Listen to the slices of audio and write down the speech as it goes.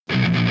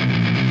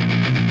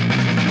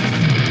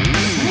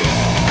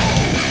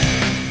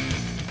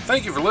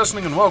Thank you for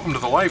listening and welcome to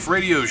the Life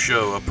Radio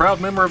Show, a proud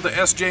member of the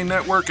SJ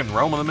Network and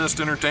Realm of the Mist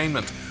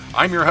Entertainment.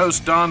 I'm your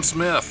host, Don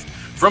Smith.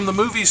 From the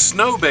movie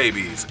Snow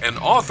Babies and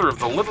author of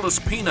The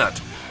Littlest Peanut,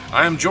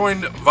 I am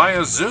joined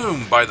via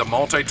Zoom by the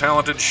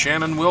multi-talented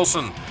Shannon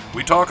Wilson.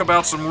 We talk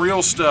about some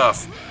real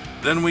stuff.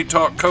 Then we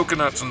talk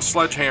coconuts and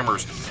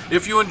sledgehammers.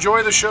 If you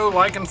enjoy the show,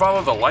 like and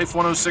follow the Life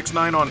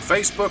 1069 on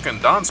Facebook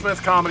and Don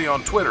Smith Comedy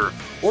on Twitter,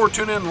 or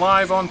tune in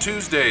live on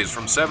Tuesdays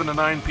from 7 to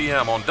 9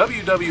 p.m. on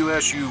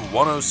WWSU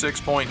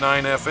 106.9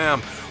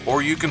 FM,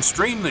 or you can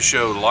stream the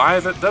show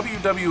live at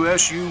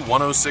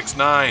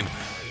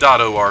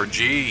WWSU1069.org.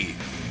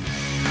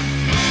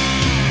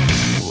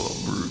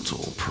 The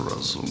brutal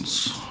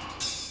presence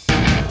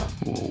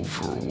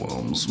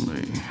overwhelms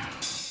me.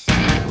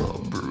 The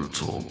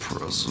brutal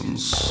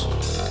presence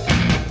overwhelms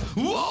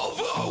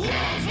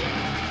me.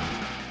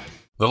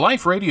 The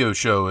Life Radio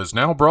Show is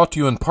now brought to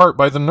you in part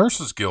by the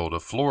Nurses Guild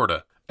of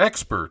Florida,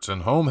 experts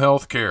in home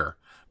health care.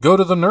 Go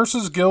to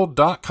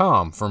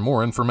thenursesguild.com for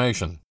more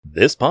information.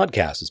 This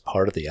podcast is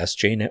part of the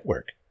SJ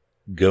Network.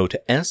 Go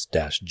to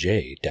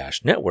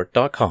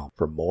s-j-network.com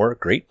for more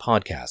great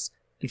podcasts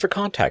and for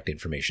contact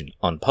information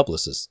on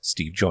publicist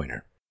Steve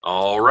Joyner.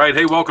 All right.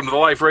 Hey, welcome to the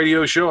Life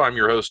Radio Show. I'm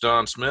your host,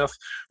 Don Smith.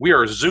 We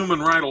are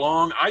zooming right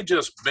along. I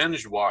just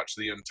binge watched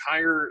the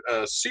entire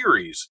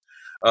series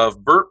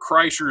of Bert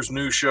Kreischer's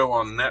new show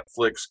on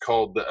Netflix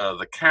called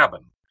The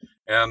Cabin.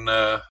 And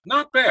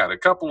not bad. A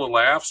couple of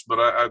laughs, but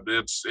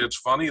it's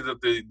funny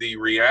that the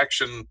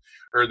reaction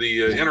or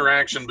the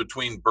interaction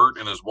between Bert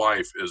and his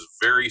wife is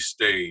very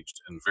staged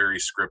and very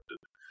scripted.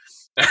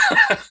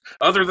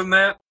 Other than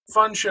that,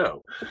 fun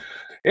show.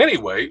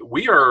 Anyway,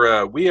 we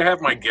have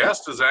my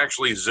guest is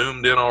actually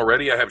zoomed in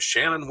already. I have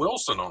Shannon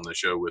Wilson on the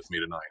show with me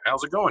tonight.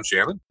 How's it going,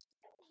 Shannon?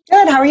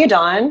 Good. How are you,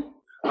 Don?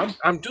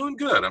 I'm doing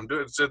good.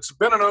 It's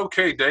been an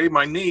okay day.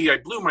 I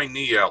blew my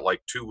knee out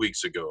like 2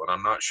 weeks ago, and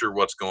I'm not sure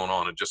what's going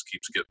on. It just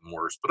keeps getting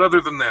worse. But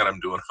other than that,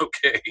 I'm doing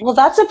okay. Well,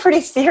 that's a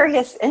pretty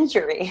serious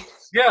injury.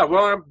 Yeah,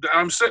 well,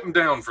 I'm sitting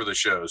down for the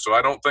show, so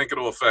I don't think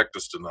it'll affect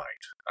us tonight.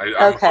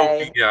 I'm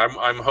Okay.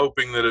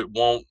 hoping that it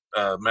won't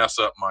mess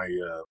up my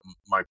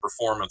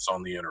performance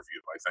on the interview.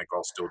 I think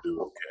I'll still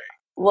do okay.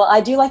 Well, I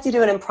do like to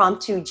do an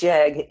impromptu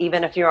jig,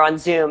 even if you're on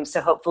Zoom.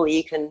 So hopefully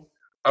you can.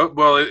 Oh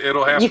well,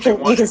 it'll have. You to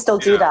can still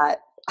do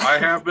that. I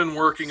have been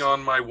working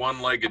on my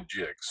one-legged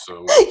jigs,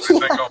 so I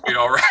think I'll be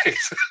all right.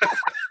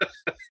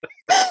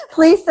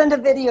 Please send a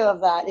video of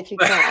that if you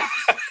can.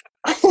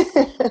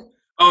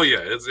 Oh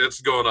yeah,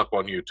 it's going up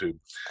on YouTube.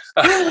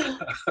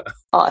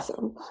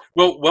 Awesome.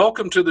 Well,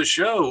 welcome to the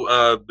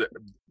show.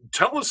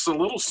 Tell us a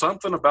little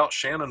something about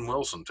Shannon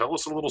Wilson. Tell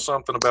us a little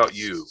something about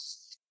you.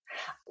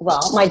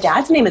 Well, my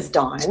dad's name is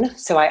Don,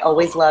 so I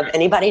always love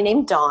anybody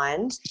named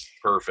Don.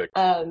 Perfect.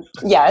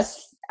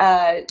 Yes.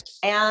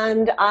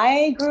 And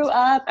I grew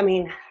up,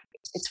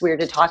 it's weird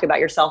to talk about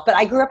yourself, but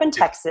I grew up in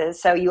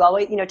Texas. So you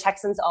always,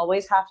 Texans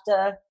always have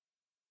to,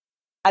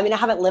 I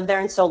haven't lived there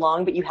in so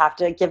long, but you have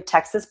to give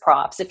Texas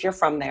props if you're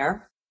from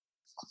there.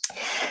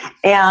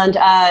 And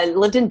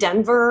lived in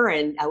Denver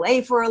and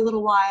LA for a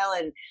little while.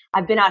 And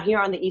I've been out here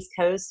on the East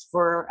Coast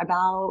for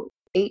about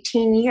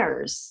 18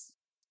 years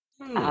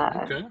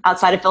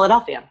outside of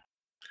Philadelphia.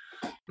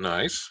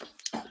 Nice.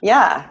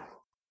 Yeah.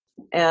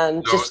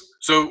 And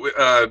So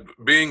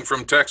being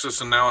from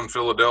Texas and now in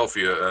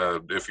Philadelphia,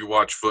 if you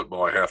watch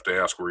football, I have to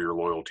ask where your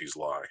loyalties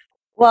lie.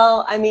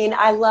 Well,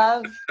 I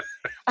love,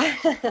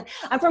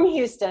 I'm from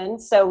Houston,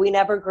 so we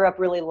never grew up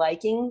really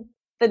liking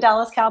the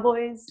Dallas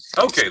Cowboys.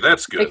 Okay,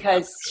 that's good.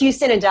 Because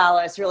Houston and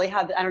Dallas really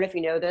have, I don't know if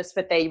you know this,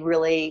 but they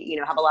really,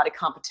 have a lot of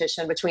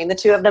competition between the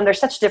two of them. They're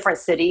such different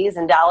cities,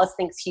 and Dallas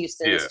thinks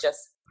Houston is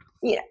just,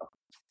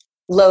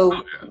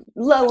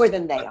 lower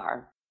than they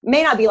are.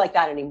 May not be like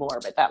that anymore,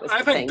 but that was the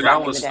thing. I think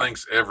Dallas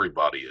thinks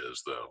everybody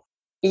is, though.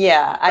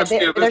 Yeah,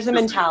 there's a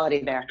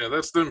mentality there. Yeah,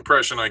 that's the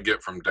impression I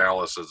get from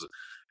Dallas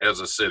as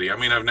a city. I've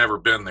never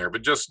been there,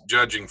 but just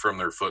judging from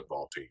their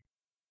football team.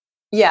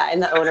 Yeah,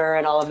 and the owner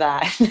and all of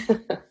that.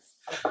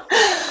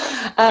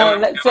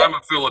 I'm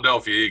a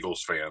Philadelphia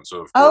Eagles fan,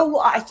 so.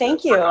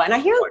 Thank you. And I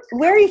hear,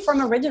 where are you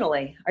from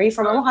originally? Are you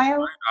from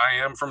Ohio? I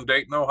am from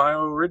Dayton,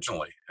 Ohio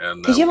originally,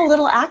 and because you have a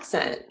little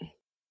accent.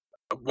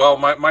 Well,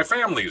 my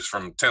family's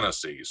from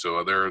Tennessee,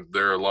 so there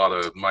are a lot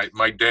of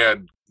my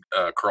dad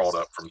crawled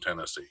up from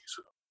Tennessee.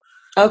 So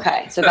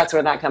okay, so that's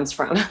where that comes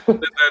from.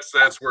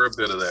 that's where a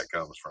bit of that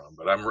comes from.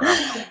 But I'm real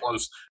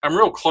close. I'm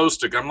real close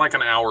to. I'm like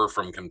an hour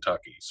from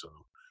Kentucky. So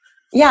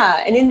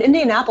yeah, and in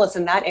Indianapolis,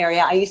 in that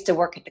area, I used to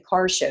work at the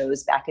car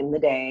shows back in the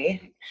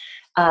day,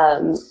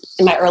 in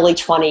my early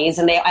 20s,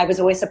 and I was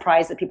always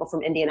surprised that people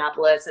from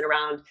Indianapolis and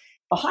around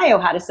Ohio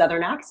had a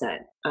Southern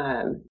accent,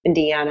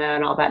 Indiana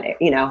and all that,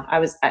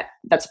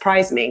 that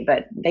surprised me,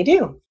 but they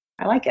do.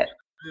 I like it.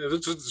 Yeah,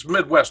 it's a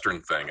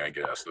Midwestern thing, I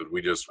guess, that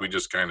we just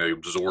kind of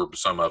absorb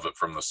some of it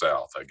from the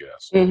South, I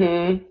guess.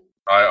 Mm-hmm.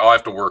 I'll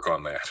have to work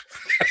on that.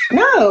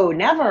 No,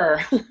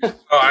 never.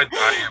 I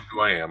am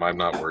who I am. I'm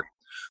not working.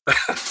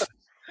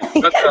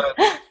 But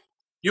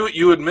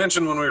You had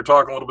mentioned when we were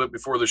talking a little bit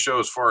before the show,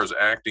 as far as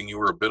acting, you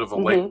were a bit of a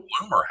late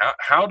bloomer.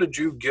 How did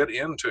you get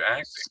into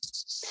acting?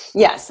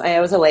 Yes, I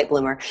was a late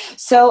bloomer.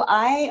 So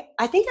I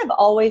think I've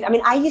always, I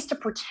mean, I used to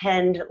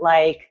pretend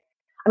like,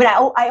 I mean,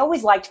 I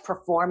always liked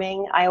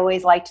performing. I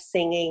always liked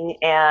singing,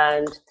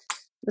 and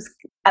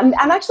I'm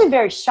actually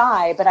very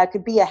shy, but I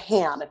could be a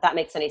ham, if that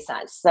makes any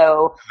sense.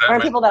 So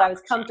around people that I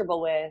was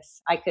comfortable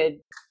with, I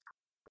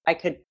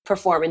could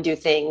perform and do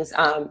things.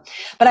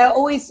 But I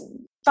always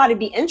thought it'd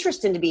be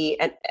interesting to be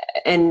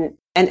an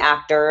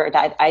actor.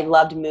 I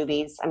loved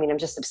movies. I mean, I'm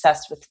just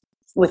obsessed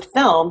with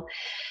film.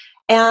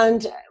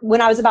 And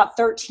when I was about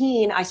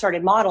 13, I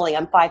started modeling.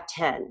 I'm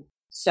 5'10".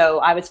 So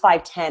I was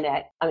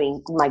 5'10"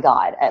 my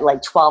God, at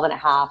like 12 and a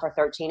half or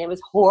 13. It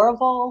was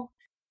horrible.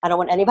 I don't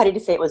want anybody to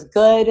say it was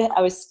good.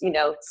 I was,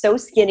 so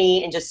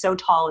skinny and just so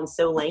tall and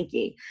so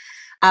lanky.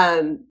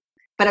 But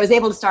I was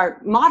able to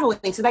start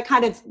modeling. So that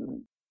kind of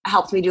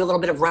helped me do a little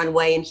bit of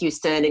runway in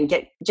Houston and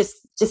get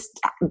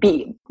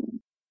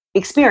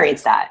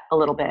experience that a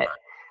little bit.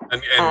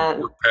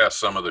 And work past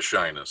some of the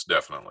shyness,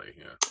 definitely.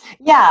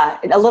 Yeah,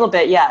 a little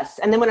bit, yes.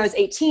 And then when I was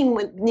 18,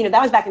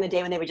 that was back in the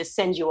day when they would just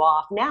send you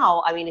off.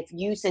 Now, I mean, if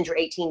you send your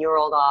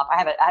 18-year-old off, I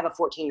have a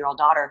 14-year-old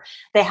daughter,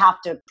 they have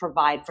to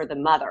provide for the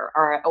mother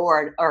or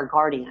a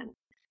guardian.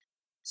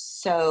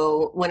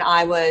 So when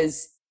I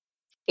was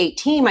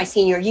 18, my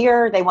senior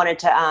year, they wanted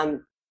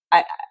to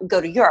go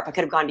to Europe. I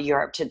could have gone to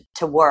Europe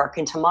to work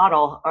and to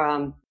model.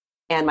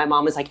 And my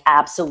mom was like,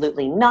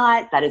 absolutely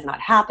not. That is not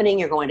happening.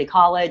 You're going to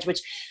college,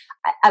 which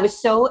I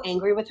was so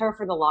angry with her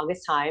for the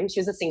longest time. She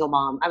was a single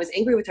mom. I was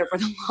angry with her for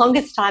the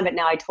longest time, but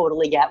now I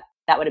totally get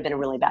that would have been a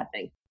really bad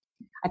thing.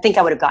 I think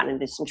I would have gotten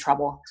into some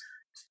trouble.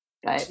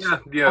 But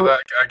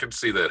I could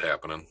see that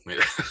happening.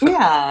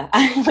 Yeah,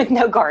 with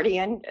no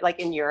guardian, like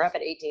in Europe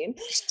at 18.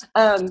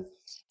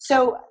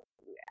 So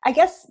I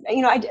guess,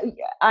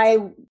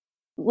 I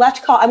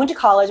left college. I went to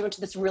college. I went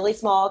to this really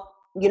small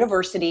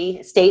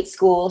university, state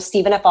school,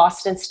 Stephen F.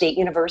 Austin State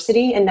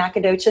University in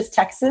Nacogdoches,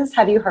 Texas.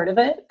 Have you heard of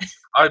it?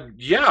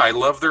 I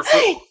love their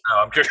football.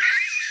 No, I'm kidding.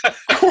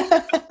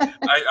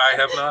 I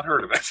have not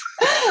heard of it.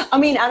 I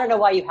mean, I don't know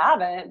why you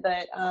haven't,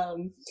 but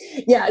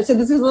so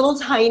this is a little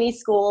tiny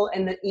school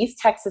in the East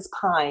Texas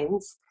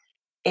Pines,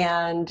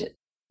 and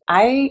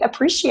I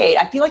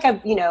feel like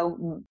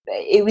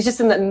it was just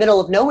in the middle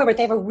of nowhere, but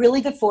they have a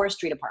really good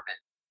forestry department.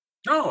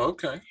 Oh,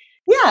 okay.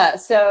 Yeah,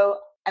 so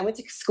I went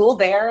to school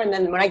there, and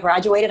then when I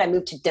graduated, I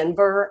moved to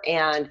Denver,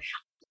 and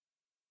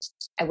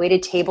I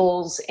waited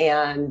tables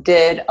and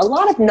did a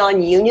lot of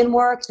non-union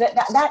work.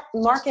 That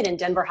market in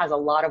Denver has a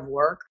lot of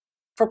work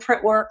for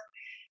print work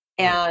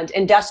and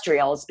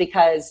industrials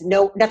because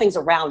nothing's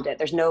around it.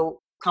 There's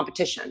no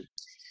competition.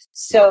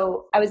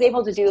 So I was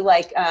able to do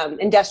like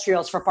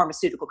industrials for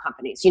pharmaceutical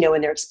companies,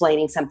 when they're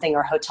explaining something,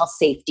 or hotel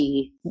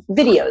safety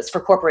videos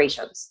for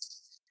corporations.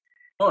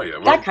 Oh yeah,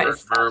 that kind of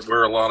stuff.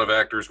 Where a lot of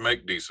actors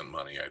make decent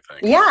money, I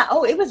think. Yeah.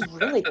 Oh, it was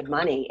really good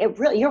money.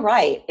 You're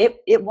right.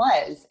 It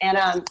was. And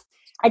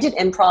I did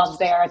improv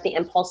there at the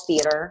Impulse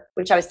Theater,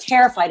 which I was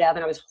terrified of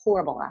and I was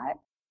horrible at.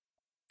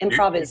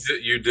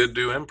 You did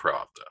do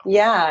improv though.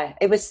 Yeah,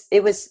 it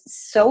was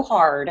so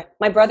hard.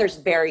 My brother's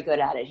very good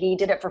at it. He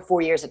did it for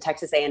 4 years at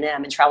Texas A&M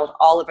and traveled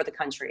all over the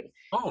country.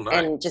 Oh, nice.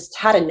 And just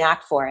had a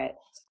knack for it.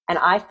 And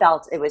I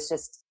felt it was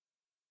just,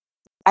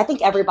 I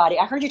think I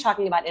heard you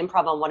talking about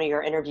improv on one of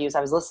your interviews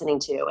I was listening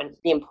to, and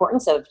the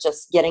importance of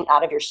just getting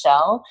out of your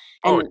shell,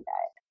 and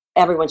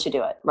everyone should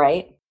do it,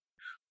 right?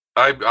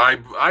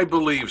 I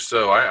believe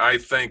so. I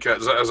think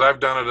as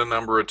I've done it a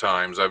number of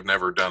times, I've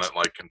never done it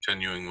like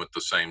continuing with the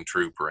same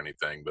troupe or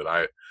anything, but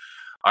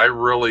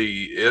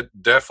it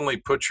definitely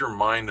puts your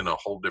mind in a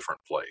whole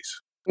different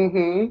place.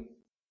 Mm-hmm.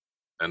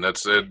 And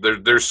that's it.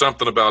 There's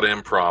something about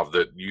improv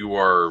that you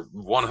are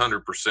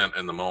 100%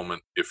 in the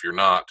moment. If you're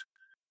not,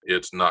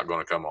 it's not going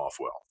to come off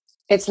well.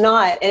 It's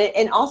not.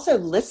 And also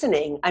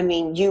listening. I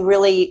mean, you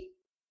really,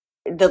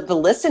 the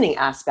listening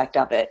aspect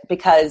of it,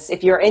 because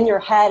if you're in your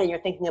head and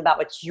you're thinking about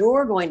what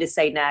you're going to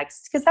say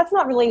next, because that's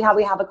not really how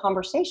we have a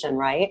conversation,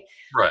 right?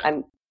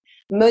 Right.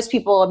 Most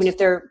people, I mean, if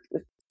they're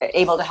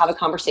able to have a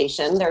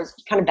conversation, they're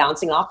kind of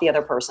bouncing off the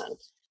other person.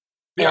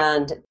 Yeah.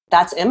 And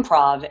that's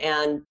improv.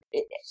 And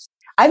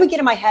I would get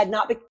in my head,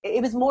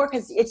 it was more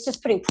because it's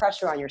just putting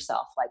pressure on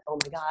yourself. Like, oh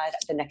my God,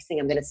 the next thing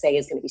I'm going to say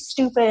is going to be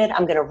stupid.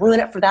 I'm going to ruin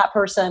it for that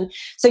person.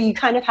 So you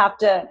kind of have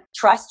to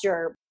trust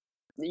your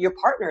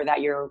partner that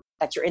you're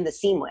in the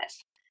scene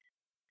with.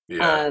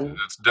 Yeah,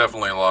 it's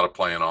definitely a lot of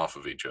playing off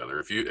of each other.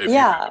 If you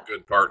have a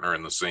good partner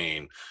in the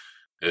scene,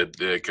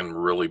 it can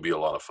really be a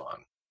lot of fun.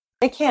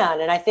 It can.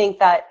 And I think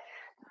that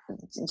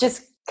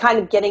just kind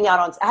of getting out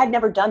on, I had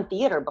never done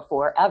theater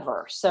before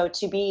ever. So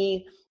to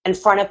be in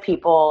front of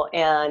people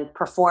and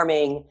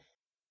performing,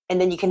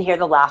 and then you can hear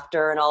the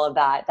laughter and all of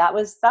that. That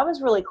was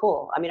really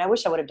cool. I mean, I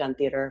wish I would have done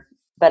theater,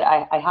 but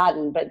I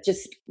hadn't. But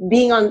just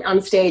being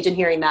on stage and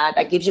hearing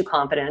that gives you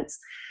confidence.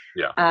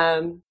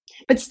 Yeah.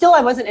 But still,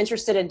 I wasn't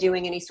interested in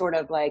doing any sort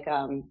of like,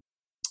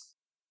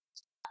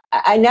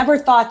 I never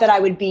thought that I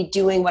would be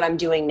doing what I'm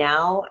doing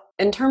now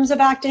in terms of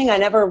acting. I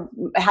never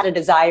had a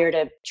desire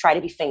to try to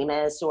be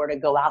famous or to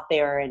go out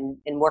there and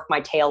work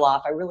my tail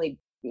off. I really,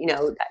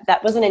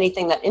 that wasn't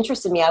anything that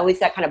interested me. I always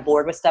got kind of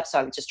bored with stuff, so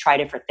I would just try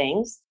different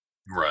things.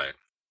 Right.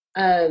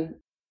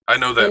 I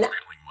know that feeling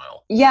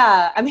well.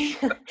 Yeah. I mean,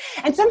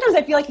 and sometimes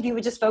I feel like if you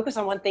would just focus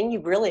on one thing,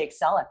 you really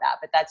excel at that.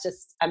 But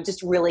I'm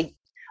just really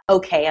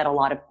okay at a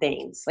lot of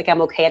things. Like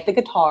I'm okay at the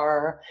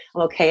guitar.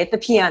 I'm okay at the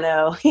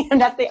piano. I'm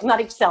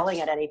not excelling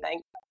at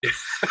anything.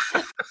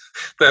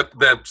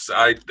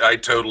 I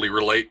totally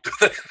relate to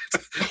that.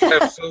 I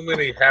have so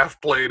many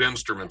half-played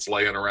instruments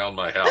laying around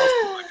my house.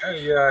 I'm like, oh,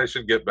 yeah, I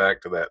should get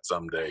back to that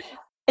someday.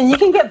 And you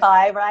can get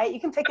by, right? You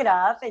can pick it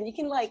up and you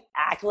can like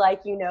act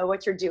like you know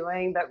what you're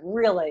doing, but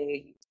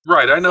really.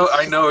 Right. I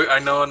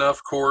know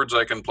enough chords.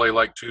 I can play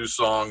like 2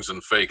 songs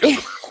and fake it the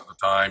rest of the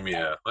time.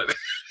 Yeah.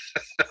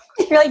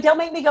 You're like, don't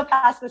make me go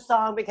past the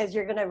song because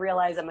you're going to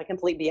realize I'm a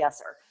complete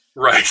BSer.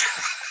 Right.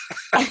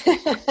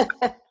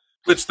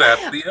 Which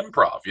that's the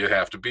improv. You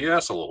have to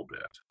BS a little bit.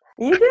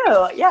 You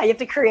do. Yeah. You have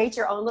to create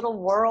your own little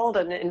world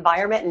and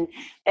environment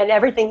and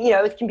everything,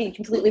 it can be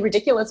completely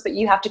ridiculous, but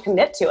you have to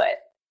commit to it.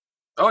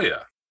 Oh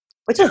yeah.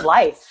 Which is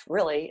life,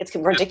 really. It's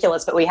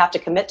ridiculous, but we have to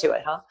commit to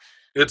it, huh?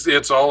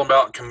 It's all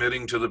about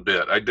committing to the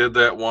bit. I did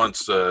that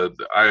once.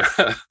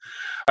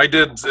 I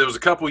did. It was a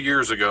couple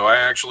years ago. I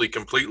actually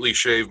completely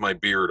shaved my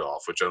beard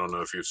off, which I don't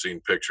know if you've seen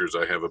pictures.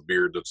 I have a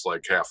beard that's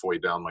like halfway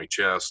down my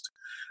chest.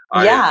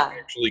 I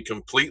actually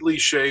completely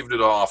shaved it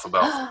off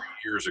about 3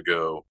 years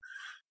ago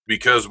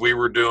because we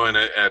were doing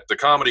it at the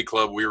comedy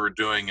club. We were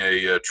doing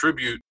a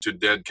tribute to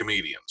dead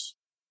comedians.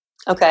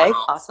 Okay,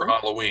 awesome. For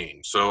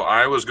Halloween. So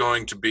I was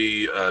going to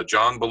be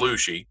John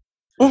Belushi,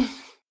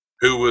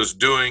 who was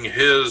doing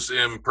his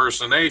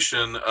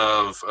impersonation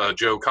of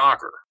Joe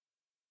Cocker.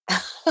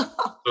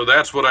 So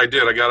that's what I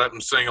did. I got up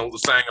and sang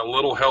a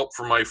little help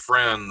for my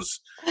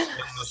friends in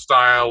the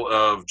style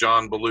of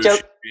John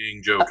Belushi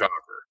being Joe Cocker.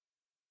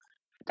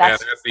 And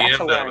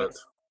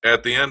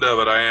at the end of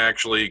it, I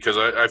actually, because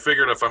I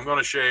figured if I'm going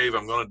to shave,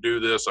 I'm going to do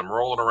this. I'm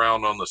rolling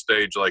around on the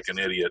stage like an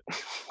idiot.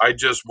 I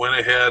just went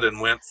ahead and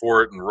went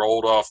for it and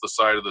rolled off the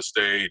side of the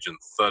stage and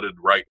thudded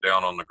right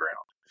down on the ground.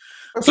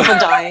 Were people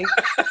dying?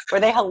 Were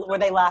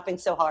they laughing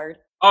so hard?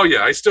 Oh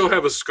yeah, I still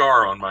have a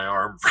scar on my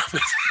arm from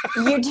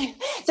it. You do.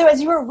 So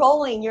as you were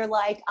rolling, you're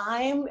like,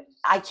 I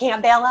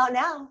can't bail out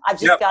now. I've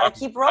just got to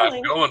keep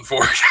rolling. I'm going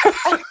for it.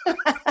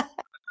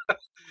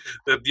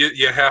 That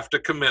you have to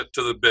commit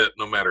to the bit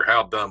no matter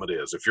how dumb it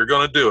is. If you're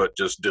going to do it,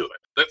 just do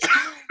it.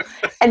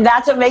 And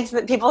that's what makes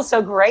people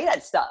so great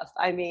at stuff.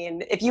 I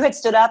mean, if you had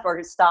stood up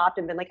or stopped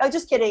and been like, oh,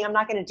 just kidding, I'm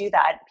not going to do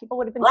that, people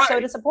would have been so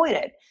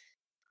disappointed.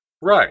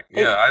 Right.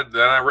 Yeah.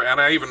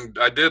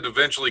 I did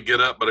eventually get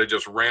up, but I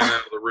just ran out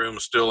of the room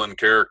still in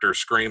character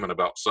screaming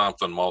about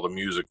something while the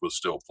music was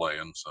still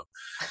playing. So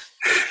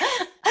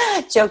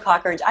Joe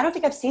Cocker. I don't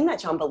think I've seen that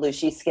John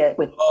Belushi skit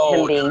with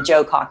him being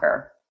Joe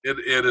Cocker.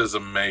 It is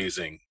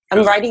amazing.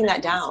 I'm writing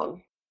that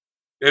down.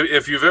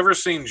 If you've ever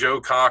seen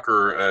Joe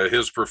Cocker,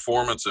 his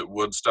performance at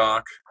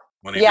Woodstock,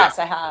 when he I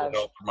have.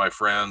 Help for my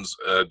friends,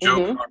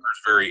 Joe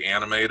Cocker's very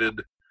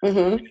animated.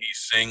 And he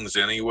sings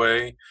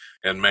anyway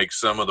and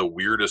makes some of the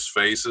weirdest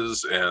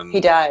faces. And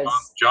he does.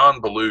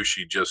 John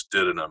Belushi just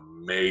did an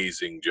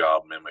amazing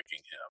job mimicking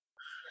him.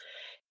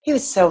 He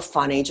was so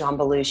funny, John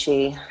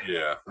Belushi.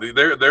 Yeah,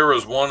 there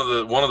was one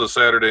of the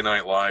Saturday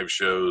Night Live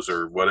shows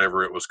or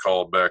whatever it was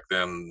called back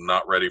then.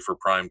 Not ready for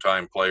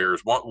primetime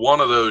players. One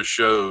of those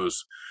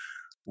shows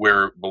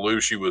where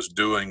Belushi was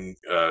doing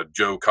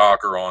Joe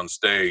Cocker on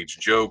stage.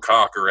 Joe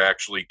Cocker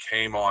actually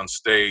came on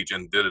stage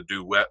and did a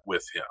duet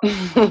with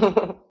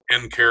him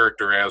in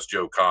character as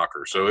Joe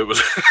Cocker. So it was.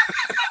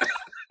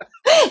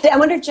 I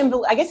wonder if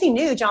I guess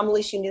John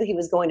Belushi knew he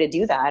was going to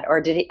do that, or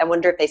did he? I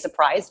wonder if they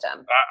surprised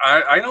him.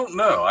 I don't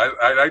know.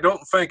 I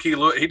don't think he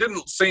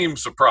didn't seem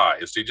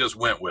surprised. He just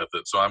went with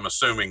it. So I'm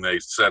assuming they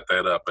set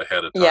that up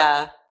ahead of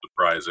time to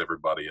surprise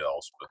everybody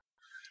else.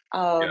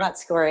 But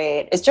that's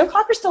great. Is Joe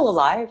Cocker still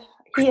alive?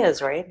 He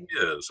is, right? He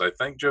is. I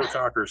think Joe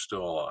Cocker's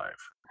still alive.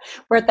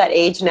 We're at that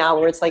age now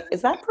where it's like,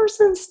 is that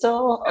person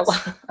still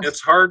alive? It's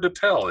hard to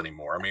tell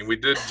anymore. I mean, we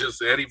did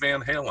just Eddie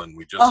Van Halen.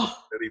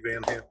 Eddie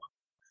Van Halen.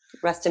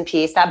 Rest in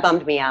peace. That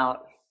bummed me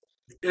out.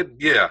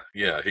 Yeah.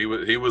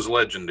 He was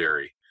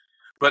legendary.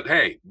 But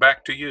hey,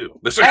 back to you.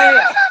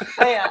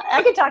 Yeah.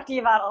 I could talk to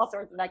you about all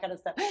sorts of that kind of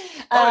stuff.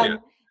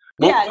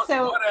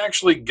 What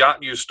actually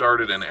got you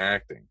started in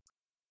acting?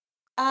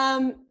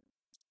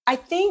 I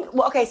think,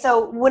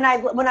 so when I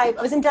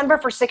was in Denver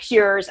for 6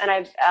 years and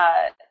I've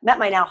met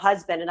my now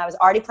husband, and I was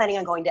already planning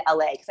on going to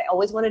LA because I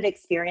always wanted to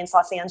experience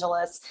Los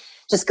Angeles,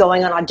 just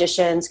going on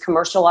auditions,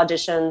 commercial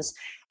auditions.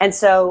 And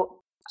so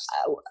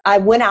I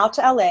went out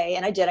to LA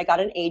and I got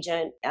an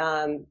agent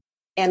and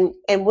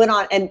went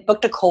on and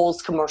booked a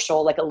Kohl's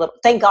commercial, like a little,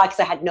 thank God, because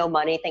I had no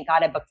money. Thank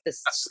God I booked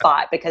this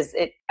spot because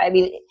it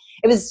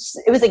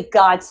was a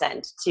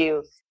godsend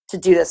to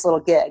do this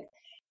little gig.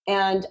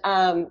 And,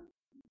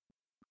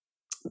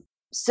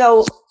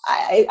 so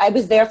I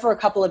was there for a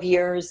couple of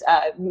years,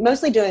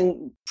 mostly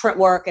doing print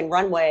work and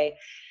runway.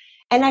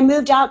 And I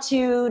moved out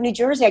to New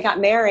Jersey. I got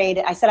married.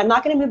 I said, I'm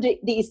not going to move to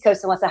the East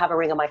Coast unless I have a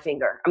ring on my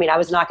finger. I mean, I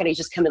was not going to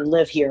just come and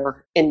live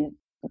here in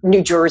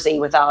New Jersey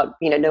without,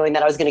 knowing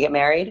that I was going to get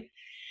married.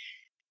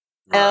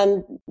 Right.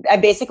 And I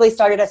basically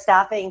started a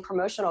staffing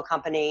promotional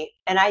company,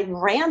 and I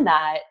ran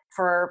that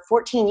for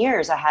 14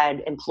 years. I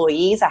had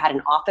employees. I had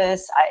an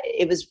office.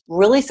 It was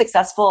really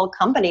successful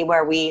company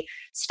where we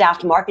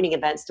staffed marketing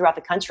events throughout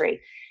the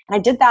country. And I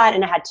did that,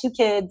 and I had 2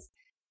 kids.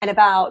 And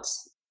about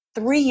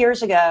 3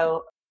 years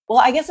ago, well,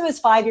 I guess it was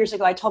 5 years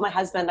ago, I told my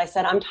husband, I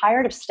said, I'm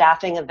tired of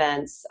staffing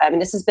events. I mean,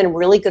 this has been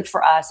really good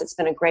for us. It's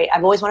been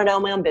I've always wanted to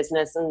own my own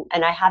business,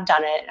 and I have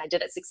done it. I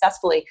did it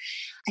successfully.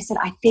 I said,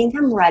 I think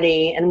I'm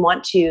ready and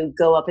want to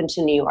go up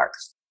into New York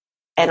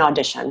and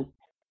audition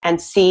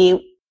and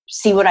see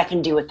what I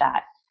can do with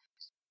that.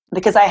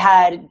 Because I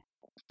had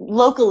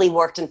locally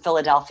worked in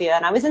Philadelphia,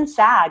 and I was in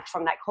SAG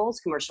from that Kohl's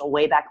commercial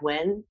way back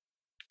when.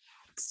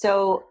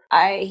 So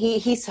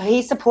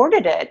he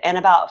supported it. And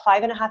about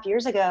 5.5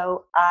 years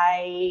ago,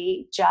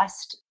 I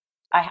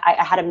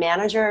had a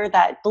manager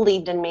that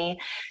believed in me,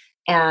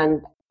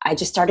 and I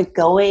just started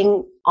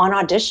going on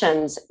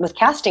auditions with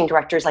casting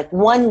directors, like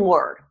one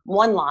word,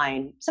 one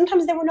line.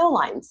 Sometimes there were no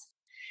lines,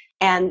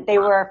 and they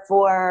were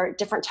for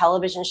different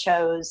television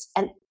shows,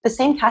 and the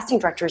same casting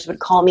directors would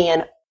call me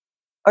in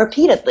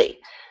repeatedly.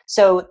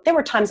 So there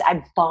were times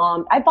I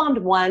bombed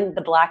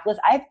The Blacklist.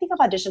 I think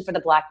I've auditioned for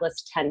The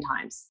Blacklist 10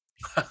 times.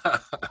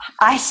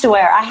 I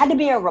swear, I had to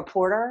be a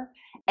reporter,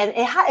 and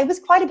it was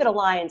quite a bit of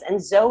lines. And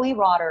Zoe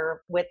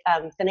Rotter with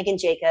Finnegan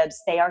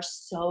Jacobs, they are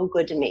so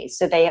good to me.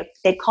 So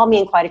they'd called me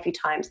in quite a few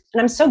times,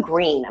 and I'm so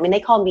green. I mean, they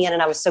called me in,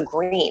 and I was so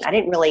green. I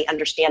didn't really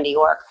understand New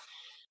York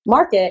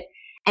market,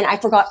 and I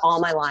forgot all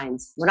my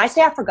lines. When I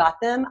say I forgot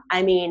them,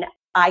 I mean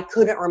I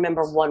couldn't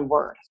remember one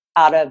word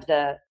out of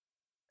the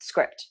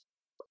script,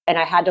 and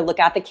I had to look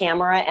at the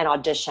camera and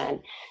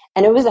audition,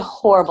 and it was a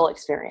horrible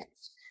experience.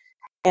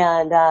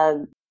 And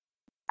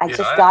I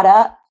just got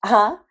up,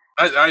 huh?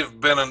 I've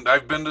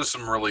been to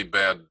some really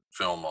bad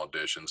film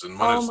auditions, and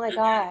when my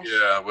gosh,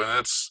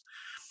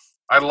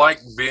 I like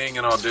being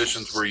in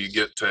auditions where you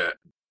get to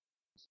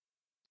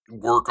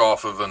work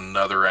off of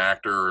another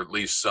actor, or at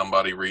least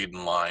somebody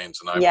reading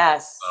lines. And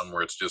some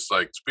where it's just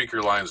like, speak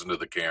your lines into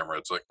the camera.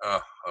 It's like,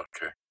 oh,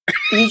 okay.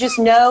 You just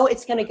know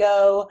it's going to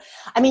go.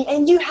 I mean,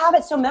 and you have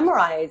it so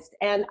memorized.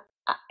 And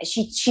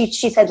she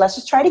said, let's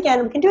just try it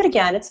again. We can do it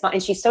again. It's fine.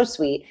 And she's so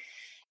sweet.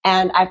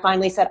 And I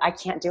finally said, I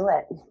can't do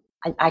it.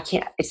 I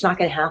can't, it's not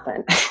going to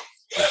happen.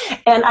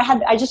 And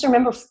I just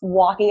remember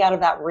walking out of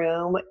that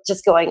room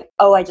just going,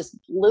 oh, I just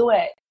blew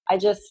it.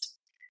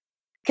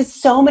 Because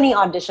so many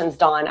auditions,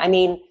 Dawn. I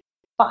mean,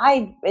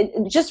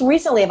 just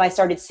recently have I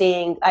started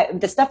seeing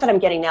the stuff that I'm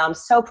getting now. I'm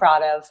so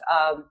proud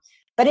of.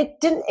 But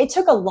it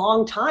took a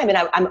long time. And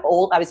I'm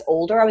old. I was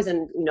older. I was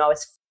in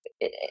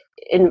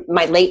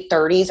my late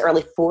 30s,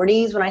 early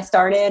 40s when I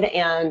started.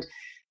 And,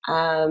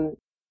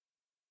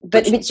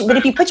 but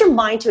if you put your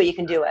mind to it, you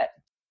can do it.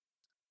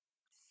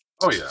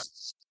 Oh yeah.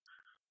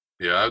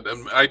 Yeah.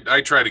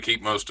 I try to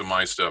keep most of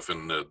my stuff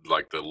in the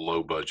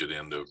low budget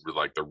end of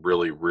like the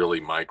really,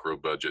 really micro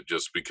budget,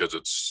 just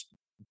because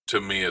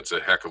to me, it's a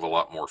heck of a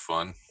lot more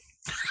fun.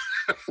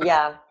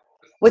 Yeah.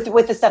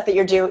 With the stuff that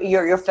you're doing,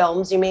 your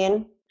films, you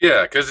mean?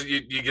 Yeah. Cause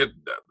you get,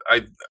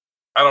 I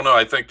don't know.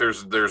 I think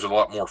there's a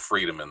lot more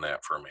freedom in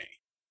that for me.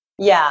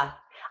 Yeah.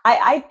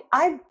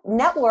 I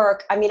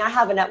network. I mean, I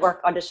have a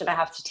network audition I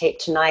have to tape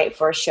tonight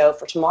for a show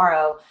for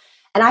tomorrow.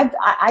 And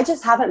I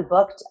just haven't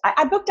booked.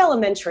 I booked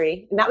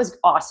Elementary, and that was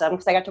awesome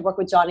because I got to work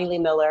with Johnny Lee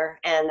Miller,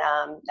 and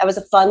that was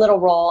a fun little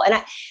role. And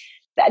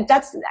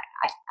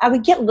I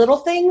would get little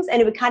things,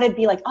 and it would kind of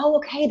be like, oh,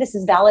 okay, this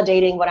is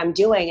validating what I'm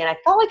doing. And I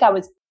felt like I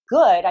was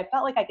good. I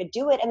felt like I could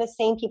do it. And the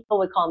same people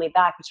would call me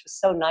back, which was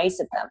so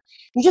nice of them.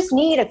 You just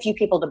need a few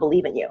people to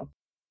believe in you.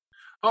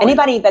 Oh,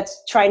 anybody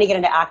that's trying to get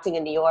into acting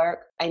in New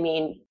York, I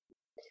mean,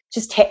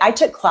 I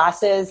took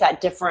classes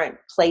at different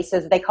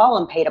places. They call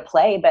them pay to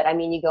play, but I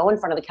mean, you go in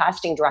front of the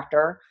casting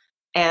director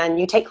and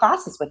you take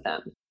classes with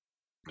them.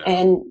 Yeah.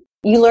 And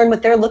you learn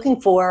what they're looking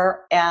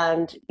for,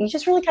 and you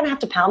just really kind of have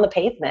to pound the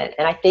pavement.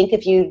 And I think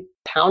if you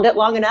pound it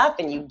long enough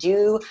and you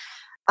do,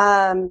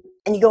 and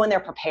you go in there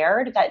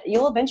prepared, that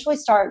you'll eventually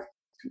start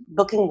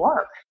booking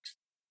work.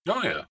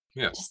 Oh yeah.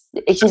 Yeah.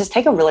 It can just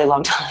take a really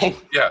long time.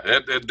 Yeah.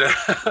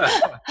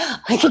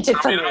 Like it did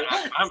for me.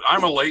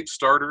 I'm a late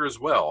starter as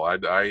well.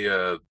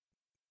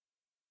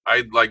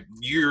 I like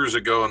years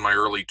ago in my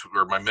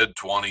my mid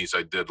 20s,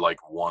 I did like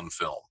one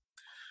film.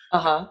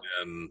 Uh-huh.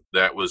 And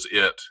that was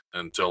it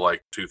until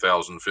like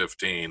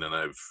 2015. And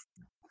I've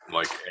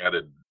like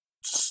added,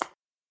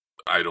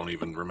 I don't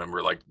even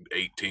remember, like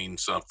 18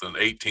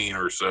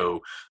 or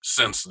so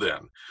since then.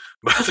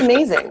 That's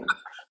amazing.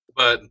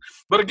 But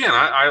again,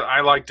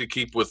 I like to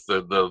keep with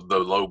the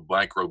low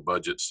micro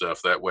budget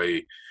stuff. That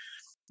way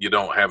you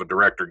don't have a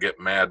director get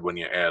mad when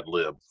you ad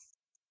lib.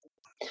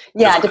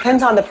 Yeah, it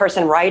depends on the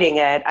person writing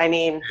it. I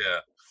mean, yeah.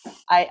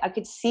 I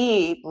could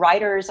see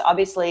writers,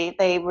 obviously,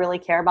 they really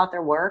care about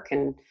their work.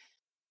 And,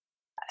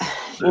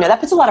 that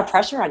puts a lot of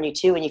pressure on you,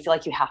 too, when you feel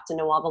like you have to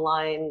know all the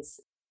lines.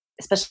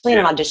 especially in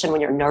an audition when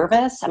you're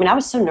nervous. I mean, I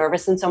was so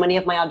nervous in so many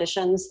of my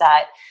auditions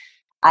that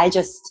I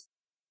just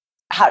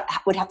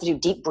would have to do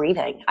deep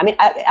breathing. I mean,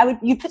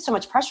 you put so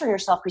much pressure on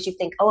yourself because you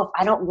think, oh, if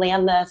I don't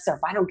land this or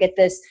if I don't get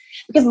this,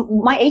 because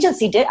my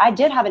agency I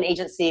did have an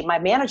agency. My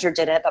manager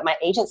did it, but my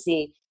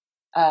agency,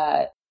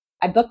 I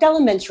booked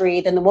elementary.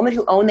 Then the woman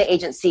who owned the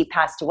agency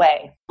passed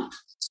away.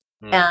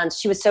 And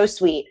she was so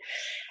sweet.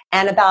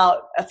 And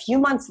about a few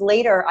months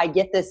later, I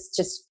get this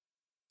just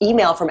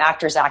email from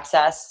Actors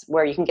Access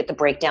where you can get the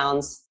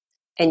breakdowns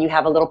and you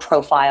have a little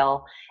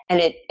profile.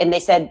 And they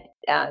said,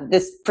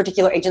 this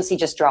particular agency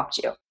just dropped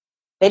you.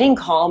 They didn't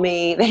call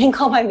me. They didn't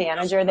call my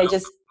manager. They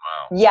just,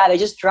 they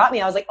just dropped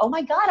me. I was like, oh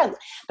my God.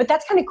 But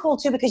that's kind of cool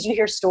too, because you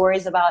hear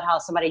stories about how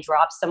somebody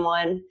drops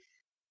someone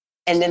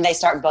and then they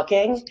start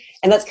booking.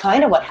 And that's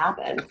kind of what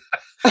happened.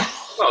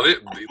 Well,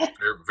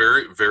 they're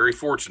very, very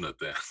fortunate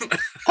then.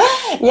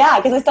 Yeah,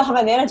 because I still have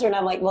my manager and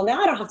I'm like, well,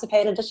 now I don't have to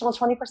pay an additional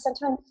 20%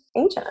 to an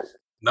agent.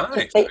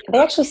 Nice. They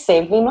actually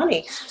saved me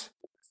money.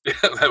 Yeah,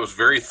 that was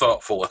very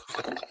thoughtful of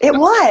them. It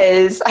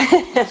was.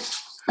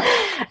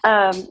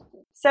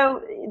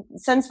 So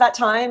since that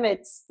time,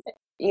 it's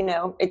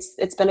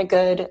been a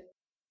good,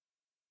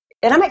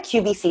 and I'm at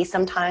QVC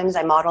sometimes.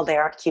 I model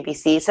there at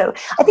QVC. So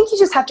I think you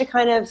just have to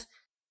kind of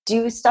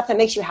do stuff that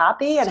makes you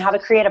happy and have a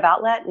creative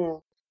outlet.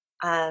 And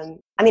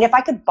I mean, if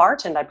I could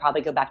bartend, I'd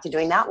probably go back to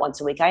doing that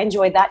once a week. I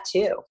enjoyed that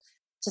too.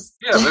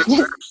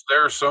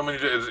 There are so many.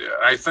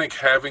 I think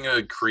having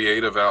a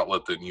creative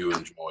outlet that you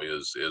enjoy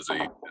is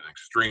an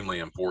extremely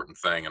important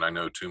thing. And I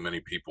know too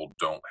many people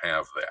don't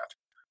have that.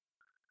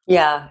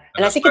 Yeah,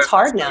 and I think it's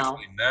hard now.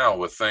 Now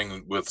with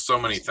so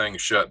many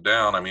things shut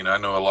down. I mean, I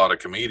know a lot of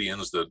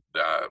comedians that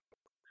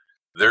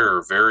there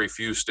are very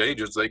few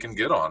stages they can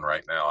get on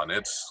right now, and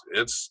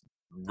it's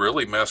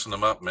really messing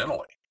them up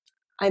mentally.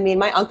 I mean,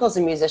 my uncle's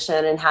a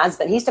musician and has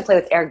been. He used to play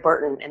with Eric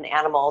Burton in the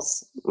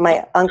Animals.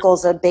 My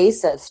uncle's a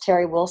bassist,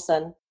 Terry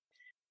Wilson,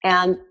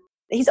 and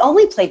he's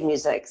only played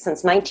music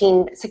since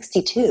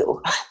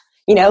 1962.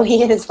 He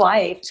and his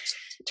wife,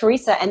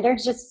 Teresa, and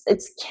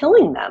it's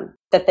killing them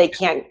that they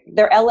can't,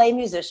 they're LA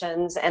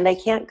musicians and they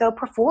can't go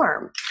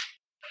perform.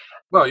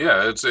 Well,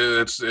 yeah,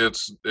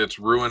 it's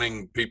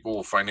ruining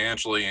people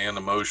financially and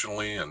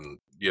emotionally, and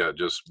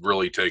just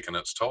really taking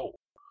its toll.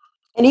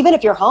 And even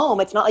if you're home,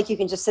 it's not like you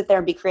can just sit there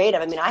and be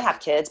creative. I mean, I have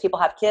kids, people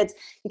have kids.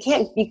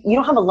 You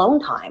don't have alone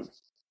time.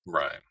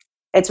 Right.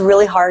 It's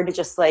really hard to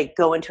just like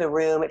go into a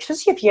room,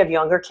 especially if you have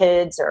younger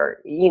kids or,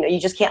 you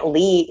just can't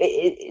leave.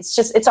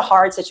 It's a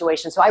hard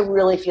situation. So I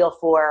really feel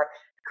for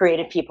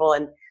creative people,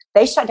 and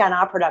they shut down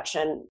our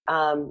production.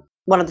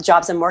 One of the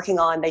jobs I'm working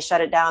on, they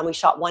shut it down. We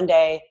shot one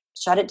day,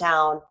 shut it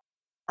down.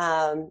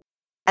 And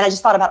I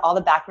just thought about all the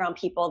background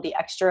people, the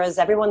extras,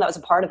 everyone that was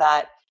a part of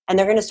that. And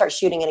they're going to start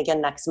shooting it again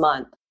next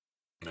month.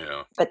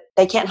 Yeah. But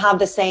they can't have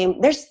the same,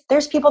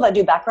 there's people that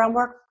do background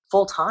work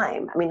full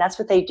time. I mean, that's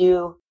what they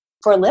do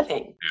for a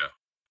living. Yeah.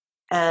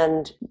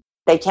 And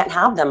they can't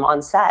have them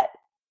on set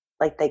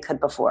like they could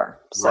before.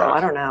 So right.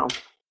 I don't know.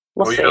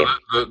 We'll see.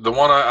 Yeah, the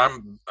one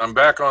I'm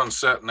back on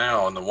set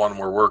now, and the one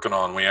we're working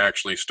on, we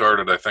actually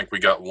started, I think we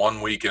got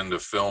 1 week into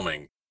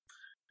filming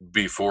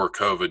before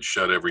COVID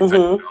shut everything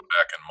down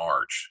back in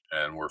March.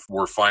 And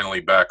we're finally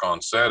back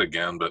on set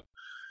again, but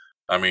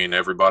I mean,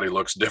 everybody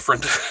looks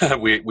different.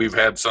 We've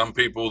had some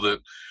people that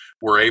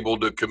were able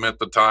to commit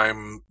the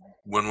time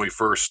when we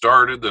first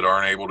started that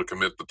aren't able to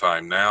commit the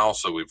time now.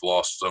 So we've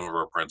lost some of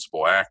our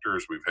principal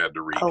actors. We've had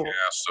to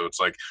recast. So it's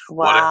like,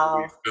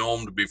 whatever we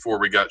filmed before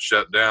we got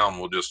shut down,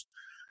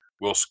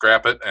 we'll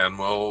scrap it and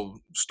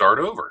we'll start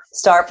over.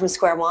 Start from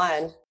square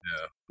one.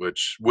 Yeah.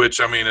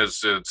 Which I mean,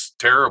 it's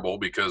terrible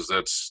because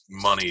that's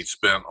money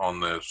spent on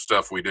the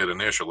stuff we did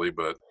initially,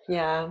 but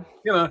yeah,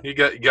 you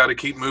got to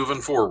keep moving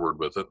forward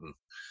with it. And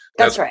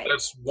that's right.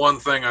 That's one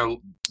thing I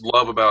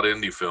love about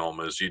indie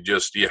film is you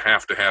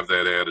have to have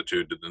that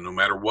attitude that no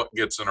matter what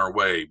gets in our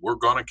way, we're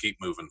going to keep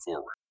moving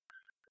forward.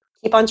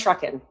 Keep on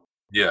trucking.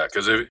 Yeah,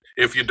 because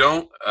if you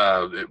don't,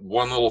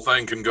 one little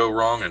thing can go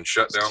wrong and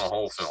shut down a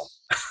whole film.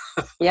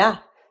 Yeah,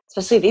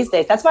 especially these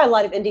days. That's why a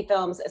lot of indie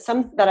films,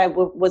 some that I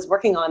was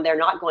working on, they're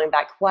not going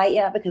back quite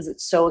yet because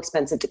it's so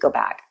expensive to go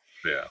back.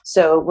 Yeah.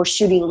 So we're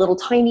shooting little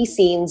tiny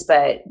scenes,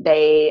 but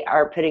they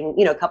are putting,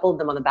 a couple of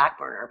them on the back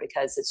burner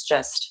because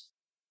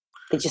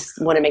they just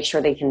want to make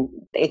sure they can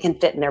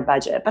fit in their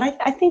budget. But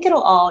I think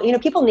it'll all,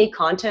 people need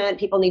content.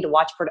 People need to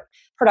watch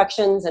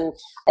productions and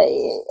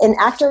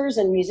actors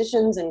and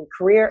musicians and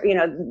career,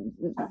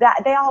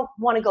 that they all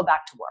want to go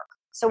back to work.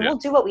 So we'll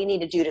do what we need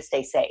to do to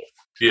stay safe.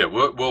 Yeah,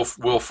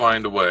 we'll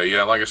find a way.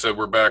 Yeah, like I said,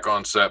 we're back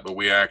on set, but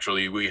we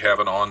have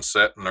an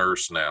on-set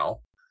nurse now.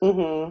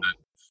 Mm-hmm. That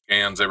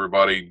scans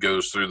everybody,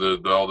 goes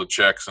through all the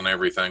checks and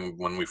everything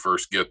when we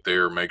first get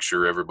there, make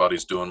sure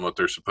everybody's doing what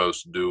they're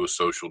supposed to do with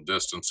social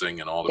distancing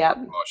and all the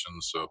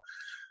precautions. So,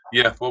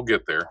 yeah, we'll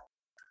get there.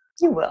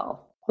 You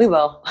will. We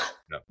will.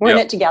 Yeah. We're in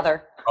it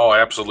together. Oh,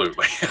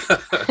 absolutely.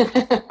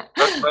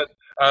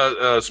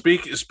 but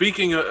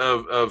speaking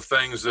of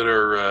things that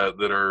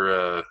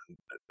are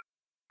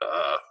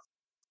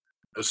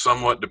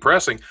somewhat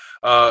depressing.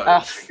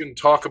 Uh, You can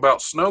talk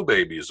about Snow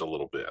Babies a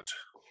little bit.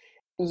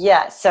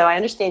 yeah, so I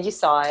understand you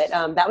saw it.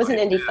 That was an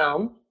I indie did.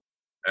 film.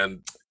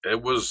 And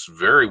it was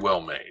very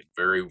well made,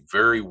 very,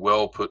 very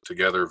well put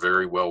together,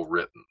 very well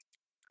written.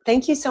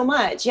 Thank you so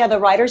much. Yeah, the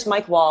writer's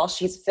Mike Walsh.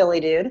 He's a Philly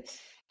dude.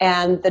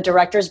 And the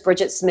director's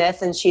Bridget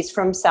Smith, and she's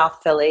from South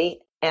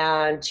Philly.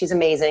 And she's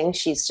amazing.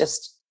 She's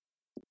just,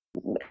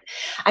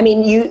 I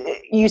mean,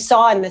 you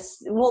saw in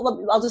this,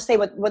 well, I'll just say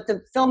what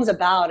the film's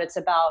about. It's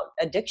about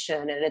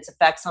addiction and its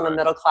effects on a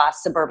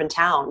middle-class suburban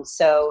town.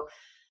 So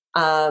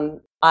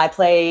I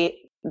play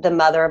the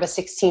mother of a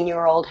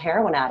 16-year-old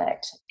heroin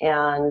addict.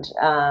 And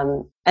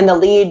the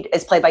lead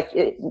is played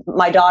by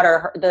my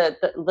daughter.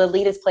 The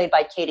lead is played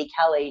by Katie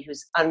Kelly,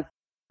 who's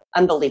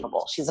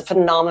unbelievable. She's a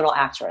phenomenal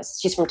actress.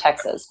 She's from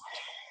Texas.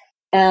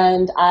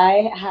 And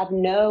I've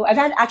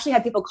actually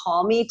had people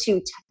call me to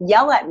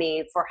yell at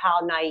me for how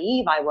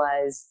naive I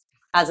was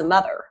as a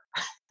mother.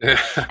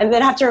 And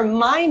then have to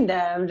remind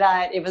them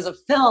that it was a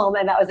film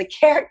and that was a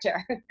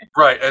character.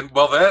 Right. And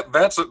well,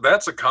 that's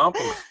a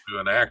compliment to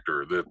an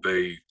actor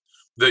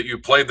that you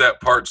played that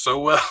part so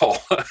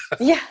well.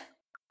 Yeah,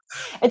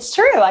 it's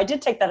true. I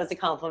did take that as a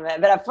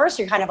compliment. But at first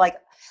you're kind of like,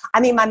 I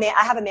mean,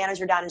 I have a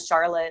manager down in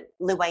Charlotte,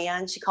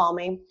 Luann, she called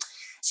me.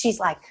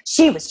 She's like,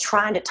 she was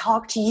trying to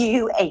talk to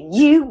you and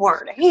you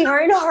weren't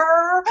hearing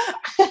her.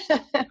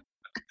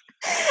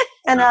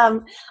 And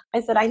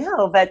I said, I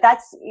know, but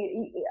that's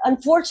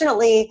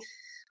unfortunately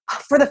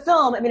for the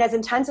film. I mean, as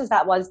intense as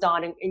that was,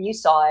 Dawn, and you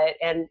saw it,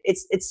 and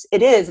it's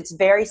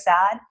very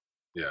sad.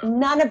 Yeah.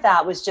 None of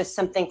that was just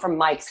something from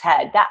Mike's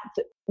head. That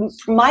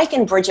Mike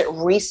and Bridget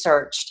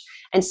researched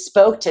and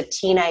spoke to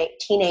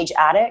teenage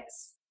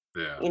addicts,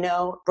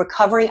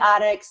 recovering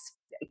addicts,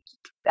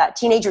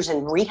 teenagers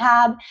in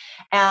rehab,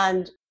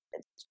 and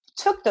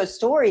took those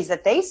stories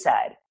that they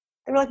said.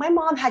 They were like, my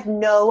mom had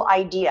no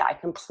idea. I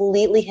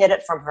completely hid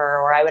it from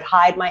her, or I would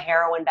hide my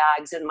heroin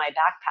bags in my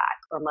backpack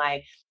or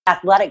my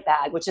athletic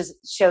bag, which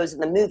shows in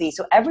the movie.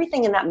 So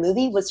everything in that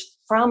movie was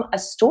from a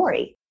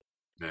story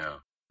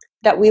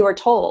that we were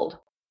told.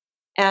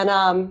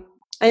 And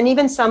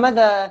even some of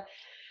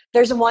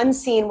there's one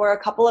scene where a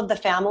couple of the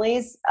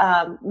families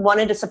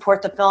wanted to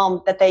support the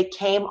film, that they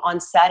came on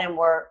set and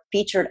were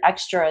featured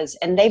extras,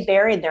 and they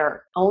buried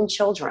their own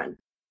children.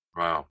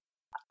 Wow.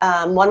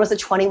 One was a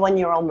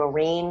 21-year-old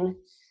Marine,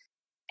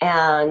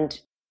 and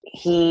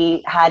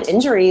he had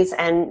injuries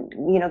and,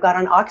 got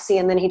on Oxy,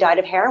 and then he died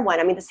of heroin.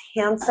 I mean, this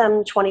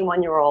handsome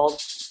 21-year-old.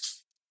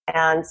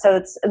 And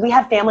so we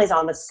had families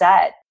on the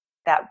set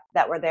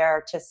that were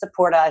there to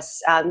support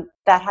us,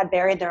 that had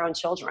buried their own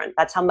children.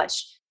 That's how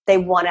much they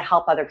want to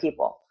help other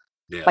people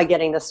by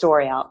getting the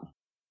story out.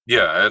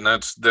 Yeah. And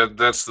that's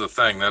the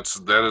thing.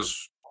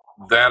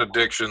 That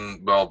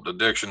addiction, well,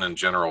 addiction in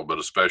general, but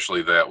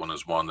especially that one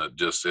is one that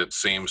just, it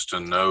seems to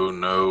know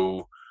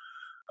no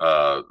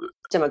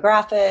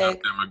demographic.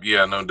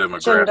 No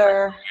demographic,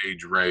 gender,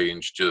 age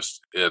range.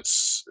 Just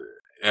it's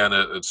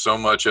so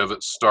much of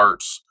it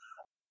starts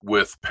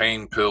with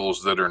pain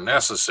pills that are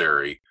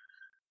necessary,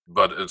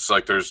 but it's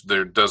like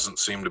there doesn't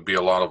seem to be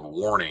a lot of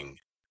warning.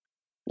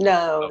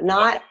 No,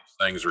 not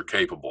things are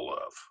capable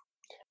of.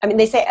 I mean,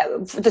 they say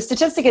the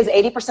statistic is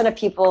 80% of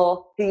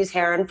people who use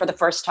heroin for the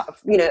first time,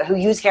 who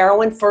use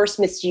heroin first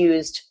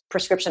misused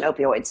prescription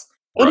opioids.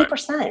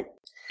 80%. Right.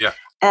 Yeah.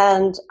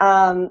 And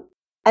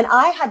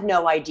I had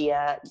no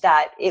idea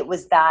that it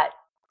was that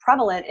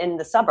prevalent in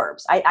the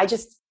suburbs. I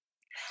just,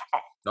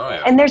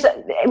 and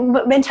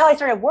until I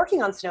started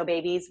working on Snow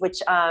Babies, which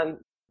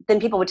then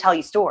people would tell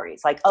you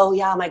stories like, oh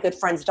yeah, my good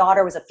friend's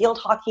daughter was a field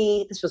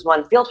hockey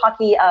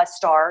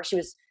star. She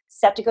was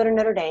set to go to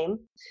Notre Dame.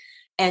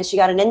 And she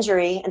got an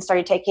injury and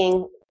started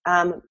taking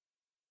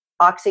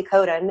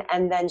oxycodone,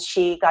 and then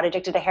she got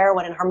addicted to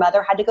heroin, and her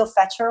mother had to go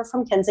fetch her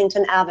from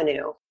Kensington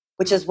Avenue,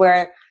 which is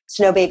where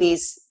Snow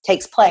Babies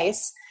takes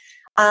place.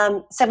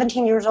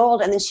 17 years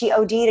old, and then she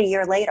OD'd a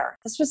year later.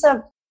 This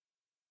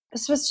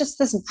was just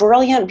this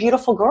brilliant,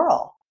 beautiful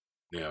girl.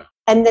 Yeah.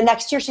 And the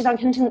next year she's on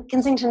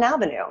Kensington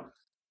Avenue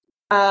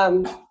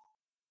on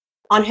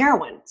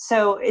heroin.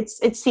 So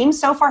it seems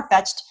so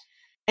far-fetched.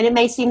 And it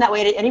may seem that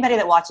way to anybody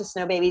that watches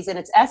Snow Babies, and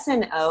it's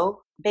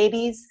SNO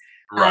Babies.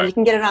 Right. You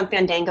can get it on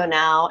Fandango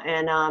now,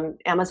 and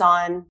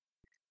Amazon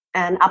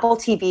and Apple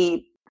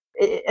TV.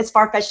 As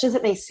far-fetched as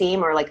it may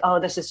seem, or like, oh,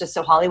 this is just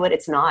so Hollywood,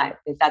 it's not.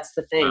 That's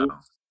the thing.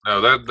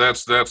 No,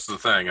 that's the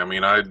thing. I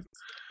mean,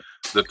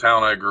 the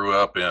town I grew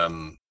up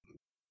in.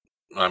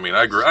 I mean,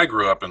 I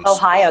grew up in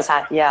Ohio's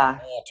small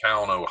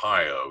town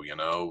Ohio.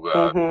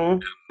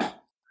 Mm-hmm.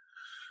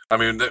 I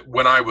mean,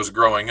 when I was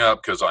growing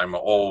up, because I'm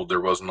old, there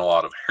wasn't a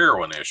lot of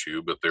heroin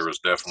issue, but there was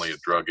definitely a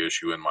drug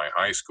issue in my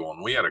high school,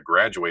 and we had a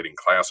graduating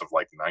class of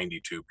like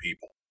 92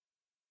 people.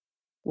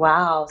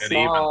 Wow, and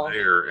small. Even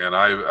there, and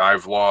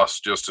I've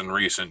lost, just in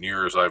recent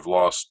years, I've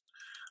lost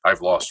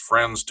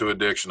friends to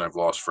addiction. I've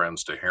lost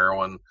friends to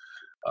heroin.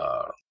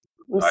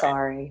 I'm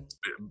sorry.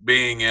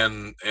 Being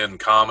in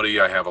comedy,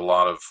 I have a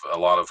lot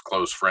of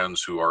close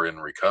friends who are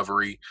in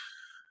recovery.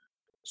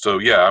 So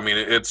yeah, I mean,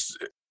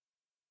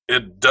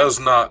 It does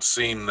not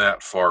seem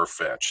that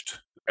far-fetched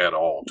at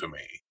all to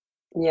me.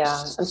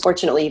 Yeah,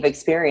 unfortunately, you've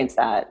experienced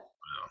that.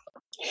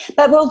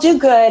 But we'll do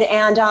good.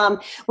 And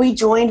we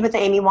joined with the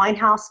Amy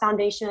Winehouse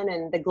Foundation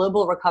and the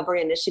Global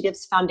Recovery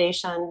Initiatives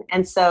Foundation.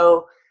 And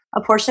so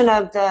a portion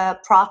of the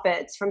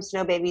profits from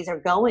Snow Babies are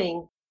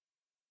going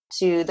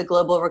to the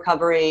Global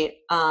Recovery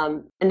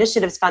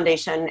Initiatives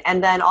Foundation.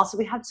 And then also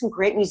we have some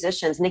great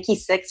musicians. Nikki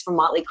Sixx from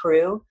Motley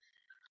Crue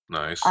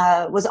Nice.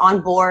 Was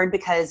on board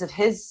because of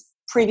his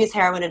previous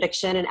heroin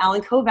addiction. And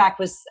Alan Kovac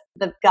was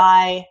the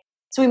guy.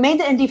 So we made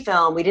the indie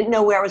film. We didn't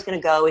know where it was going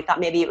to go. We thought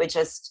maybe it would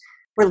just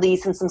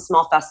release in some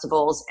small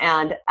festivals.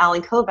 And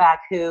Alan Kovac,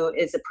 who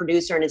is a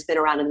producer and has been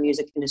around in the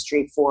music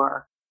industry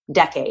for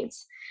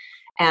decades,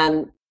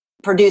 and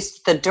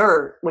produced The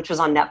Dirt, which was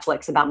on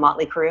Netflix about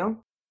Motley Crue.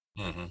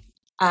 Mm-hmm.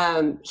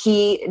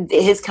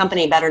 His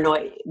company, Better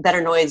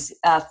Noise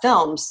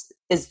Films,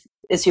 is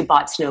who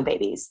bought Snow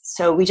Babies.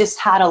 So we just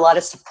had a lot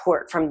of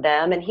support from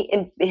them, and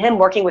him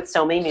working with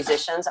so many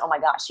musicians. Oh my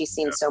gosh, he's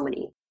seen so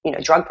many,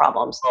 drug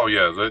problems. Oh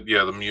yeah,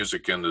 the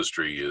music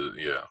industry is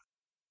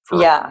for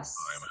yes,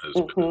 a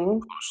long time has been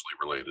closely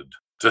related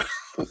to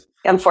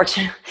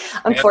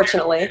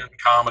unfortunately, and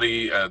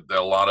comedy. A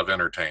lot of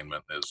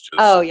entertainment is just.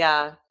 Oh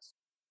yeah.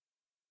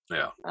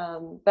 Yeah.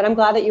 But I'm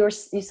glad that you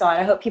saw it.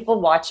 I hope people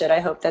watch it.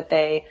 I hope that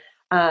they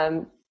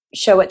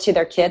show it to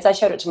their kids. I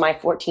showed it to my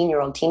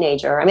 14-year-old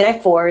teenager. I mean, I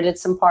forwarded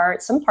some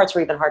parts. Some parts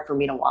were even hard for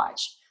me to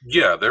watch.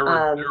 Yeah, there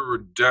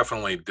were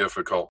definitely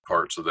difficult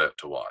parts of that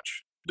to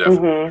watch.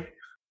 Definitely.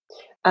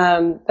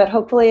 Mm-hmm. But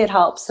hopefully it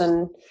helps,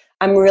 and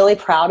I'm really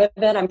proud of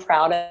it. I'm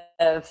proud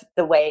of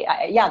the way.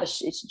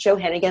 Joe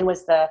Hennigan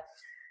was the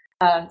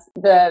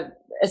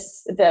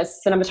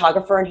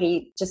cinematographer, and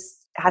he just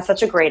has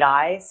such a great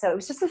eye. So it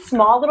was just a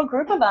small little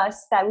group of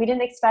us that we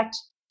didn't expect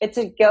it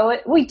to go.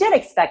 We did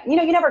expect, you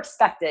never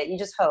expect it. You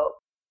just hope.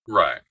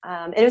 Right.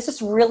 It was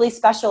just really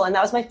special. And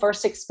that was my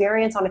first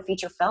experience on a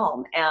feature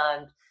film.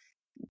 And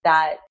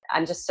that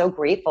I'm just so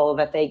grateful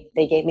that they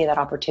gave me that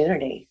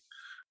opportunity.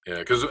 Yeah.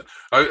 Because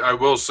I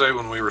will say,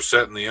 when we were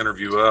setting the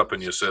interview up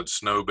and you said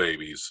Snow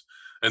Babies,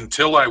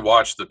 until I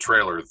watched the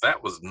trailer,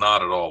 that was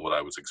not at all what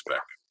I was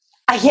expecting.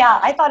 Yeah,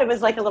 I thought it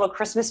was like a little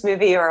Christmas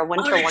movie or a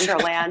Winter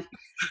Wonderland.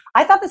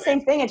 I thought the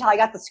same thing until I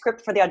got the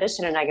script for the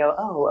audition, and I go,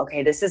 oh,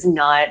 okay, this is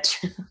not.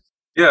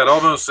 Yeah,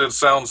 it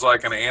sounds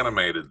like an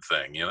animated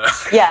thing,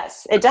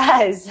 Yes, it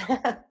does.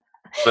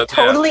 But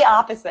totally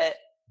opposite.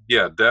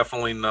 Yeah,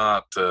 definitely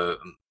not.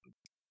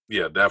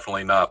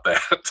 Definitely not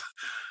that.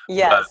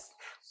 Yes. But,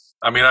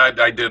 I mean,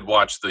 I did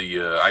watch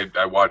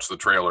I watched the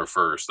trailer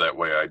first. That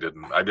way, I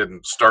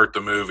didn't start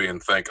the movie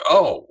and think,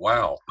 oh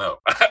wow, no.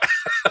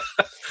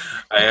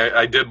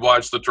 I did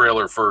watch the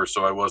trailer first,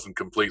 so I wasn't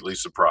completely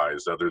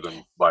surprised, other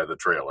than by the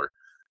trailer.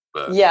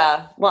 But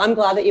yeah, well, I'm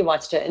glad that you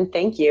watched it, and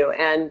thank you.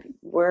 And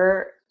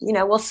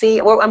we'll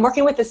see. I'm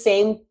working with the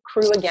same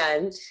crew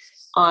again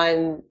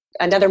on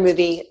another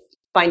movie,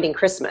 Finding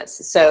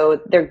Christmas.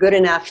 So they're good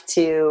enough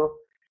to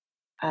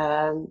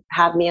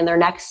have me in their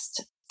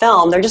next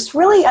film. They're just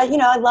really,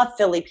 I love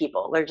Philly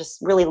people. They're just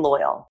really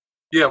loyal.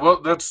 Yeah,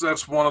 well,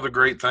 that's one of the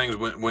great things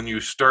when you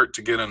start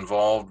to get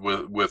involved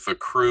with a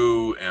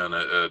crew and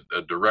a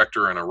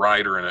director and a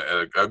writer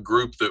and a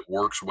group that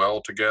works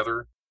well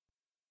together.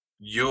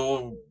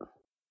 You'll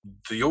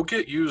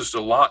get used a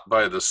lot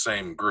by the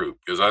same group,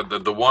 because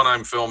the one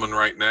I'm filming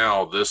right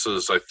now, this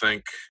is I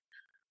think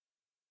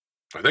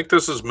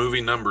this is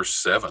movie number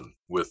 7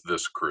 with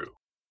this crew.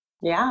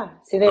 Yeah,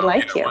 see, they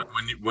like you.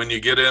 When you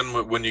get in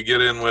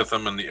with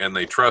them and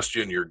they trust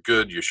you and you're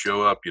good, you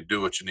show up, you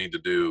do what you need to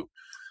do.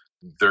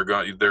 They're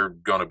going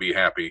to be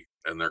happy,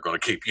 and they're going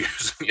to keep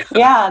using you.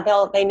 Yeah,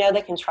 they know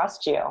they can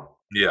trust you.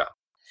 Yeah.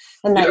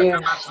 And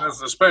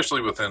that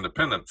especially with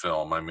independent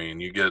film. I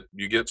mean, you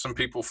get some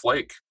people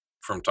flake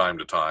from time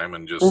to time,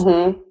 and just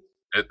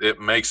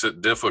it makes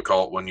it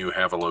difficult when you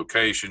have a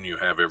location, you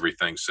have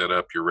everything set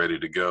up, you're ready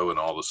to go, and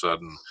all of a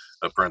sudden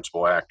a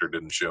principal actor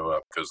didn't show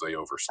up because they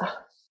overslept.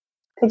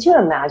 Could you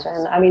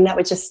imagine? I mean, that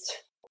would just.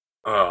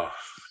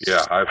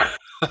 Yeah.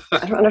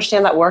 I don't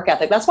understand that work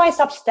ethic. That's why I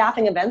stopped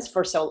staffing events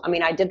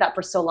I did that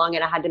for so long,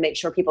 and I had to make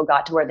sure people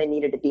got to where they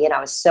needed to be. And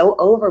I was so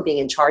over being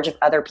in charge of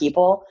other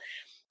people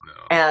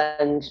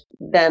and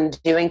them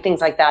doing things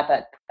like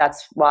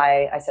that's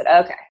why I said,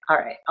 okay, all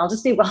right, I'll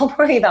just be well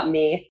worried about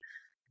me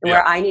and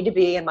where I need to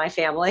be and my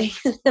family.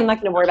 I'm not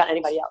going to worry about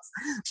anybody else.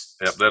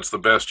 Yep, that's the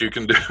best you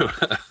can do.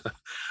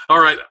 All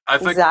right, I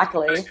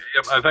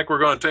think we're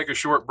going to take a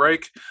short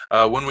break.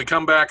 When we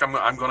come back,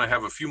 I'm going to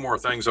have a few more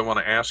things I want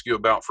to ask you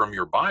about from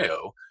your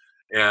bio,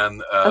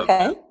 and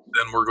then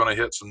we're going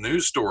to hit some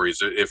news stories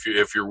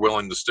if you're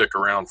willing to stick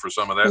around for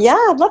some of that. Yeah,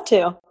 I'd love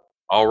to.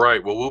 All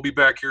right, well, we'll be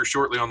back here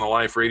shortly on the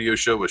Life Radio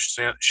Show with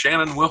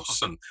Shannon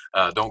Wilson.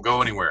 Don't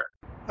go anywhere.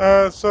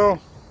 So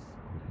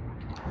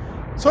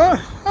I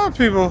have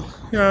people,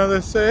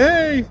 they say,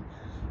 hey,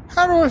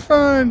 how do I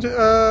find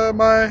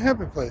my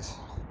happy place?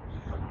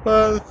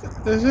 Well,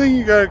 the thing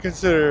you got to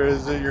consider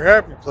is that your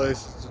happy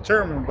place is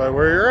determined by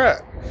where you're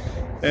at,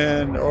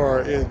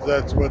 or if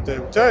that's what they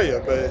would tell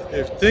you. But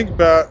if you think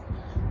about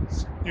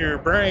your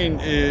brain,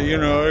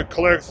 it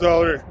collects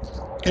all the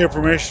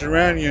information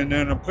around you, and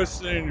then it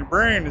puts it in your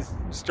brain and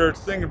starts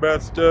thinking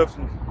about stuff,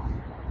 and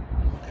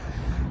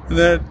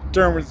that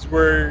determines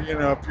where,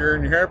 if you're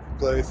in your happy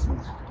place. And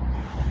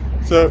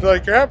so, if,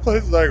 like, your happy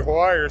place is like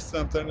Hawaii or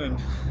something, and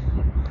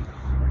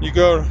you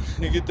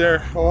get there,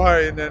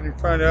 Hawaii, and then you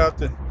find out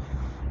that,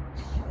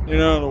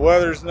 the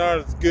weather's not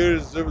as good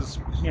as it was,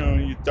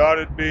 you thought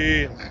it'd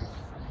be, and,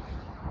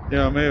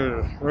 maybe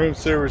the room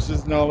service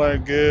isn't all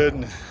that good,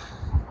 and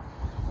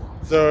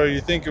so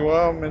you think,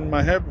 well, I'm in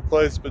my happy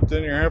place, but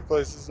then your happy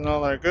place isn't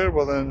all that good.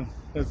 Well, then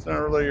it's not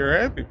really your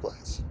happy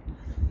place.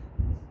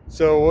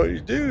 So what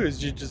you do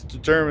is you just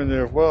determine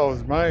that, well,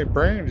 my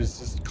brain is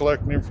just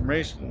collecting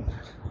information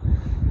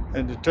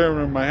and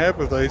determining my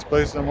happy place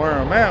based on where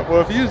I'm at.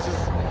 Well, if you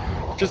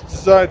just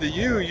decide that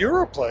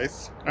you're a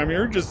place, I mean,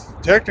 you're just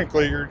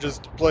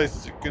a place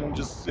that you can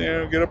just,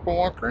 get up and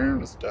walk around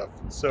and stuff.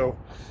 And so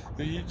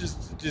if you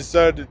just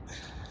decide that,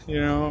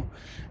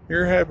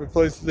 your happy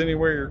place is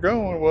anywhere you're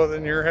going, well,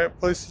 then your happy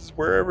place is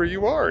wherever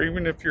you are,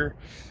 even if you're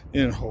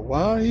in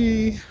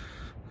Hawaii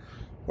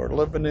or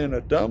living in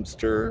a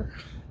dumpster.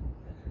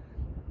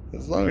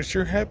 As long as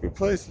your happy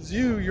place is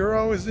you're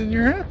always in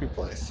your happy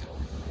place.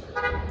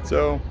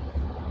 So,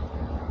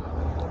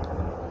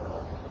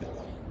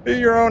 be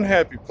your own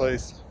happy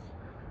place.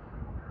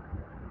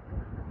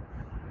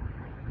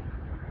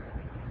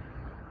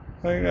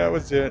 I think that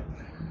was it.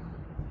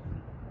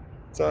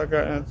 That's all I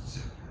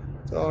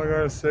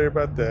got to say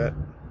about that.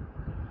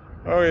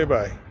 Okay,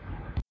 bye.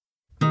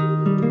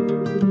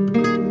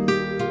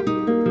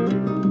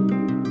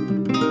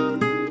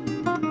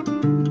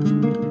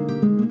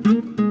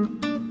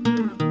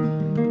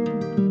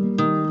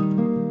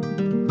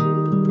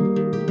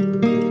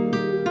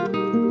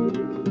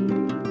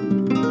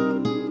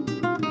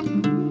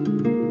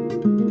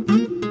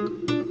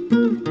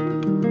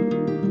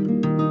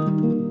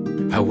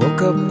 I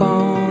woke up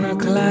on a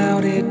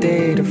cloudy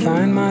day to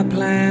find my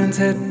plans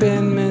had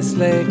been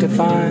mislaid, to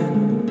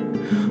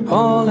find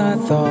all I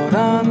thought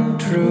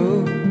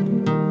untrue.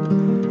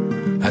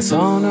 I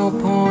saw no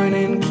point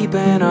in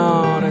keeping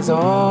on, as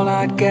all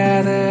I'd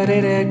gathered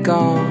it had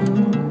gone,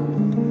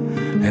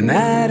 and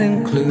that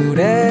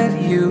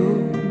included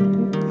you.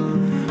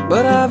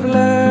 But I've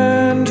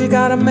learned you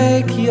gotta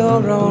make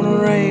your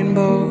own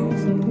rainbows,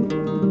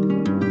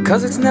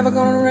 'cause it's never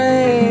gonna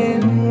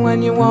rain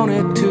when you want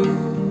it to.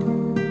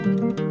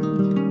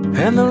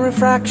 And the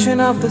refraction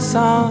of the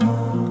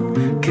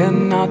sun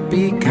cannot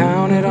be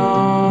counted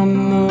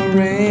on. The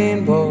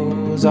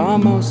rainbows are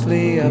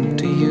mostly up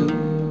to you.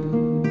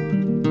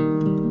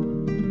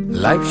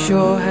 Life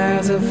sure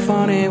has a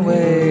funny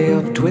way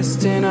of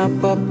twisting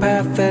up a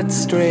path that's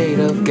straight,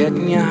 of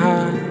getting you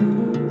high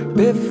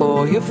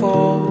before you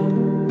fall.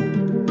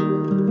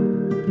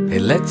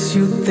 It lets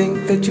you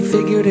think that you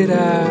figured it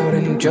out,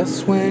 and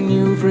just when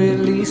you've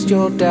released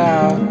your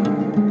doubt,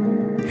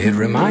 it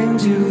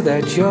reminds you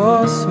that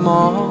you're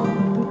small.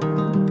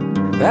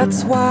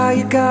 That's why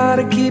you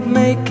gotta keep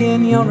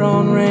making your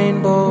own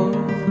rainbow,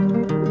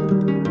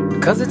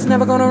 'cause it's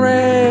never gonna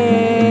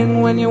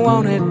rain when you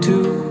want it to.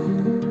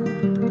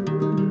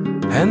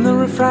 And the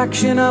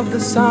refraction of the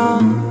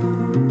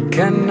sun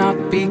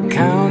cannot be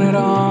counted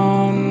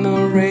on.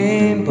 The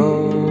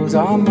rainbows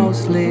are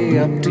mostly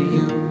up to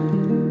you.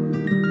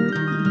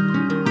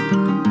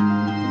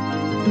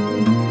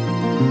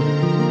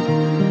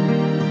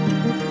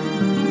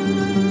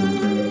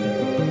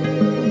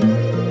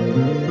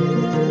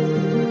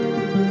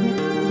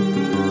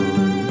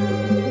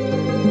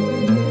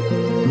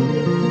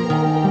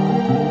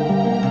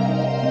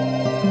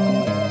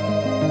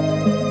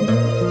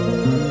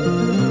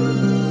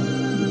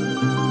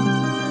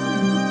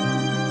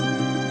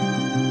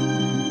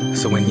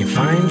 So when you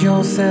find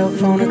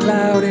yourself on a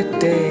cloudy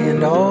day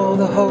and all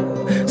the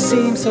hope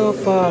seems so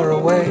far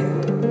away,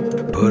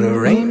 put a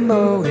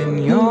rainbow in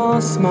your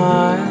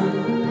smile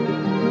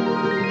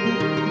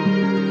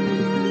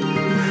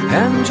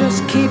and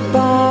just keep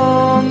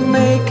on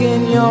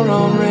making your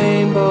own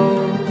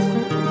rainbows,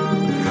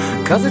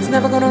 'cause it's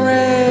never gonna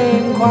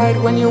rain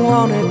quite when you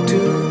want it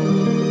to.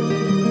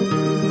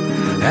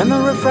 And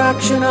the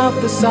refraction of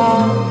the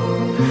sun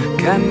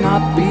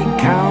cannot be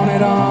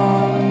counted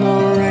on.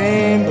 The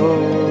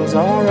rainbows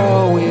are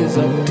always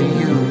up to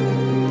you.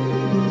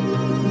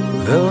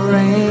 The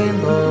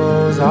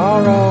rainbows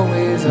are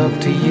always up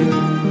to you.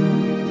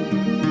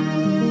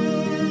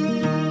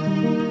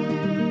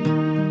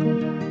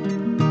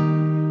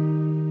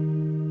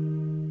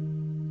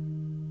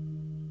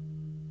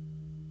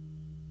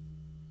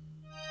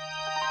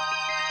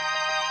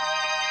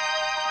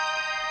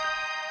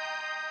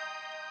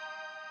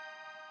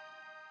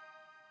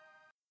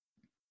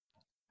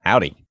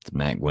 Howdy, it's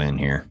Matt Gwynn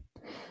here,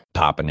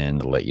 popping in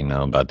to let you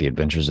know about the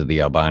adventures of the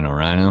albino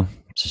rhino.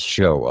 It's a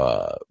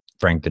show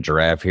Frank the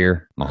Giraffe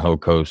here, my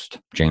co-host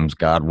James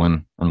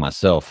Godwin, and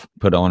myself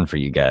put on for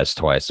you guys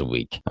twice a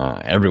week.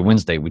 Every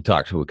Wednesday we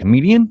talk to a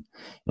comedian,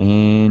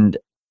 and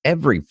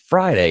every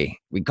Friday.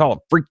 We call it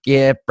Freak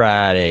Yeah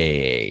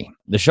Friday.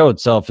 The show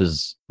itself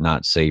is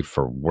not safe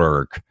for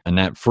work, and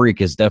that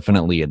freak is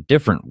definitely a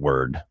different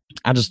word.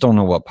 I just don't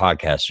know what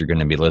podcast you're going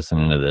to be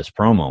listening to this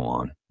promo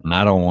on. And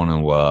I don't want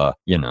to,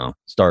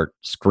 start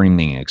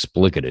screaming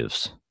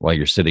explicatives while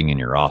you're sitting in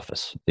your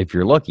office. If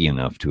you're lucky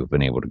enough to have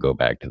been able to go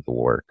back to the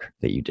work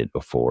that you did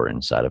before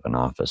inside of an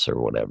office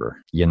or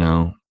whatever,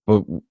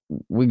 But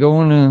we go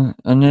on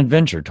an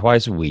adventure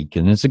twice a week,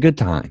 and it's a good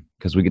time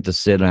because we get to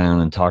sit down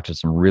and talk to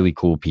some really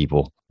cool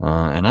people.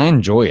 And I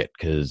enjoy it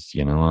because,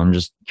 I'm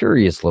just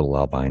curious little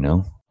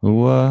albino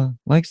who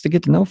likes to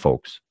get to know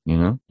folks,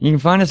 You can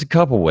find us a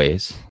couple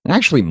ways,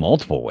 actually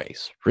multiple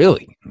ways,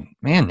 really.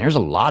 Man, there's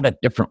a lot of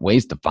different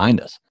ways to find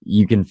us.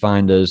 You can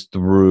find us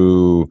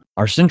through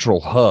our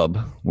central hub,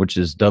 which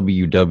is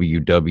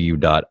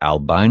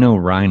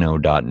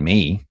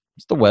www.albinorhino.me.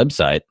 It's the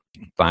website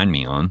you can find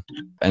me on.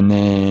 And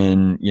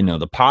then,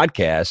 the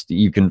podcast,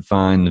 you can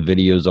find the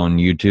videos on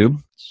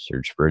YouTube.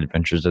 Search for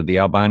Adventures of the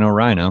Albino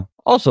Rhino.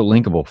 Also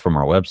linkable from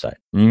our website.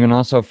 And you can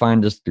also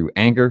find us through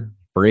Anchor,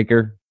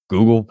 Breaker,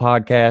 Google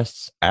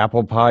Podcasts,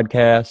 Apple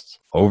Podcasts,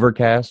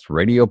 Overcast,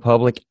 Radio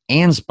Public,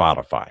 and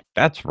Spotify.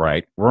 That's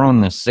right. We're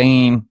on the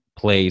same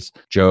place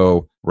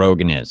Joe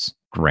Rogan is.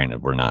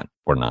 Granted, we're not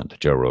the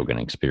Joe Rogan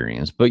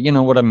Experience, but you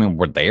know what I mean?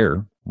 We're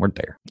there.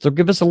 So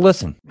give us a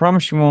listen.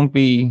 Promise you won't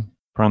be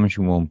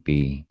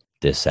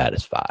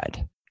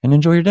dissatisfied. And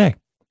enjoy your day.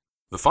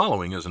 The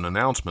following is an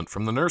announcement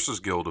from the Nurses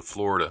Guild of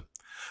Florida.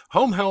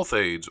 Home health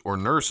aides or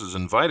nurses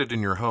invited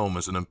in your home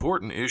is an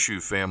important issue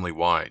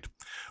family-wide.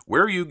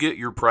 Where you get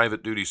your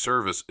private duty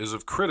service is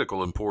of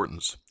critical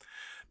importance.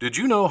 Did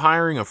you know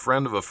hiring a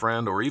friend of a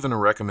friend or even a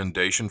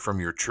recommendation from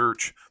your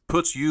church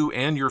puts you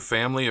and your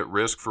family at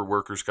risk for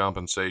workers'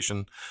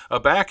 compensation? A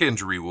back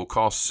injury will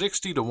cost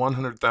 $60,000 to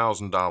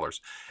 $100,000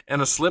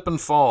 and a slip and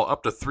fall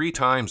up to 3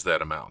 times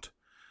that amount.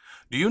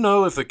 Do you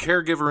know if the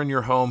caregiver in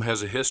your home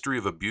has a history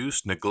of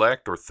abuse,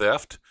 neglect, or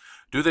theft?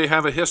 Do they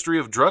have a history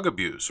of drug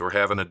abuse or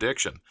have an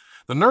addiction?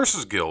 The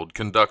Nurses Guild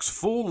conducts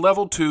full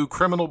Level 2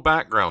 criminal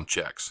background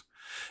checks.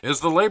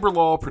 Is the labor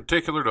law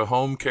particular to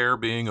home care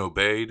being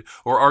obeyed,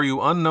 or are you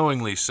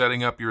unknowingly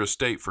setting up your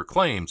estate for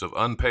claims of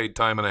unpaid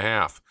time and a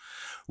half?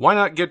 Why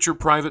not get your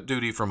private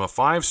duty from a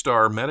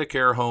 5-star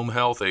Medicare home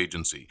health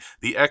agency,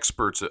 the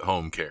experts at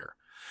home care?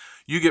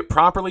 You get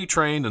properly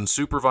trained and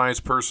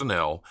supervised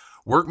personnel,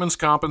 workman's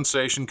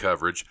compensation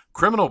coverage,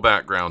 criminal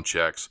background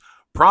checks,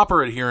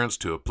 proper adherence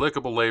to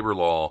applicable labor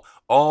law,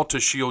 all to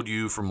shield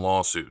you from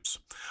lawsuits.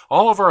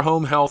 All of our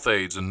home health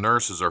aides and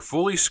nurses are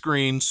fully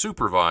screened,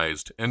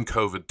 supervised, and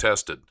COVID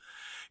tested.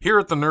 Here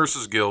at the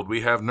Nurses Guild,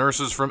 we have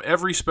nurses from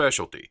every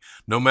specialty.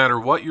 No matter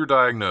what your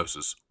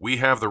diagnosis, we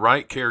have the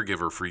right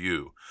caregiver for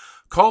you.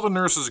 Call the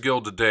Nurses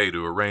Guild today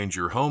to arrange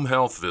your home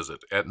health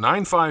visit at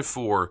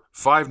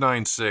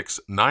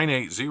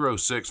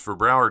 954-596-9806 for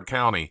Broward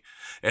County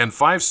and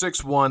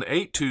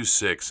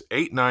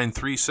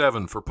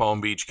 561-826-8937 for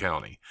Palm Beach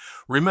County.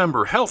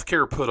 Remember,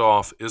 healthcare put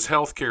off is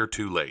healthcare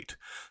too late.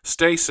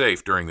 Stay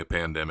safe during the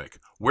pandemic.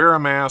 Wear a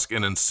mask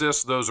and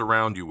insist those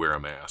around you wear a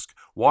mask.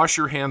 Wash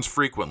your hands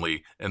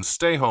frequently and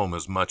stay home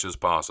as much as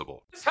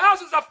possible. This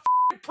house is a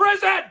f***ing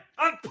prison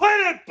on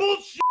planet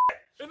bullshit.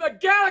 In the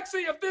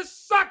galaxy of this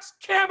sucks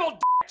camel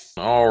dicks.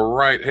 All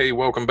right. Hey,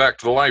 welcome back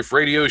to the Life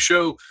Radio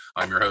Show.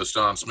 I'm your host,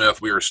 Don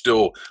Smith. We are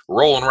still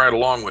rolling right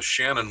along with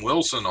Shannon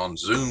Wilson on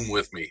Zoom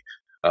with me.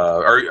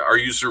 Are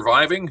you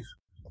surviving?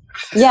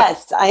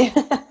 Yes,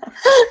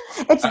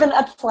 it's been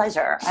a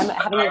pleasure. I'm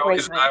having a great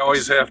time. I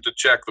always have to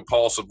check the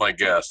pulse of my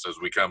guests as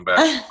we come back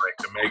to break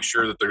to make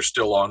sure that they're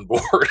still on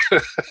board.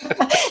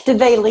 Did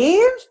they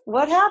leave?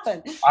 What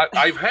happened?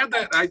 I've had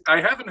that.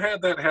 I haven't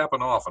had that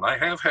happen often. I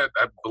have had,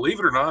 believe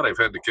it or not, I've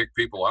had to kick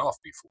people off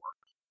before.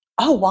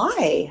 Oh,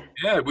 why?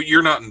 Yeah, but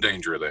you're not in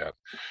danger of that.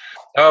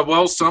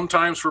 Well,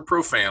 sometimes for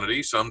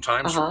profanity,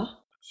 sometimes for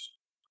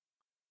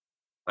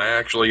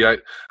I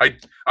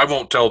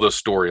won't tell this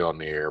story on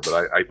the air,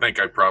 but I think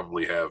I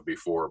probably have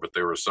before. But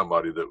there was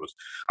somebody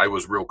I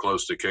was real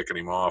close to kicking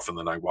him off, and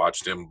then I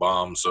watched him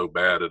bomb so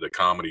bad at a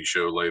comedy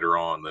show later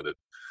on that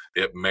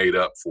it made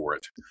up for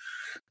it.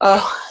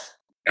 Oh.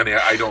 And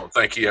I don't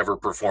think he ever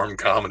performed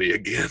comedy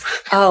again.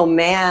 Oh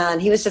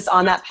man, he was just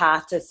on that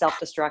path to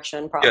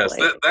self-destruction,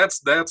 probably. Yes,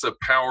 that's a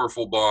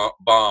powerful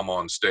bomb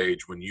on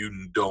stage when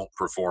you don't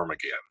perform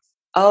again.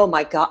 Oh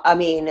my God! I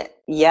mean,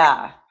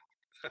 yeah.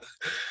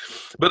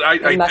 But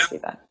it must be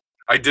bad.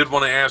 I did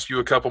want to ask you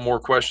a couple more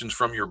questions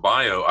from your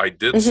bio. I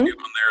did see on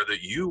there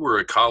that you were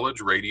a college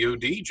radio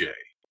DJ.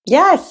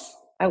 Yes,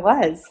 I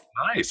was.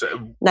 Nice.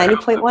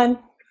 90.1.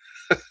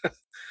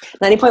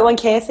 90.1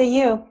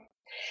 KSAU.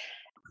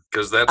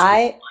 Because that's where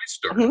I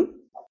started.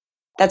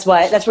 That's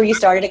where you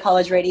started, a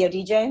college radio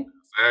DJ?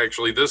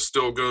 Actually, this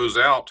still goes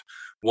out.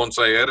 Once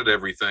I edit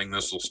everything,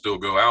 this will still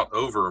go out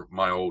over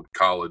my old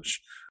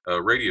college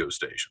radio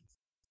station.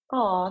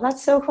 Oh,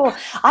 that's so cool.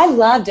 I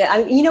loved it.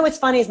 What's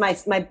funny is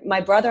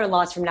my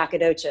brother-in-law is from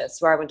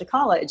Nacogdoches, where I went to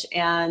college,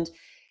 and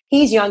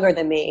he's younger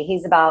than me.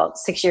 He's about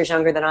 6 years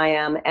younger than I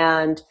am.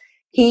 And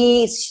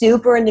He's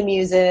super into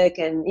music,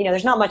 and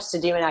there's not much to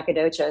do in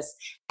Nacogdoches,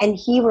 and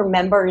he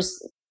remembers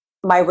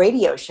my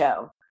radio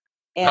show.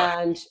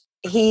 And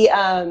he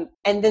and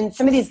then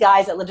some of these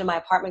guys that lived in my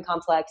apartment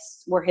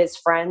complex were his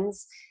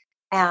friends,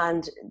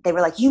 and they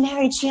were like, you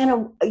married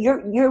Shannon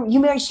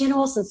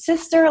Wilson's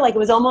sister. Like, it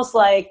was almost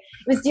like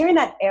it was during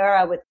that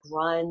era with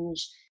grunge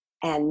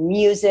and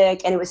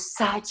music, and it was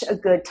such a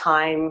good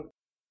time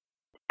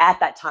at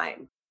that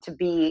time to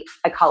be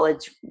a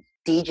college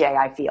DJ.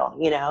 I feel,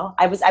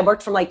 I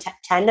worked from like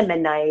 10 to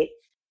midnight,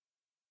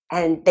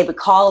 and they would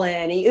call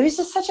in. It was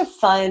just such a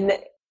fun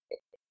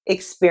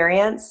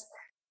experience,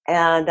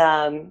 and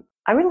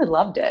I really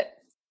loved it.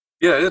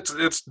 Yeah,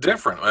 it's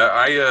different.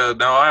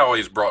 I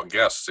always brought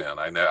guests in.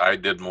 I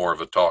did more of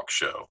a talk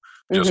show,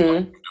 just like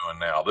I'm doing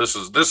now. This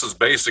is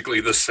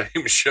basically the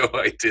same show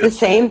I did. The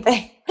same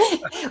thing.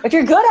 If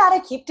you're good at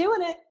it, keep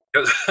doing it.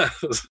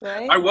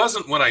 Right? I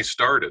wasn't when I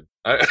started.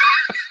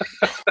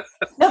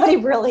 Nobody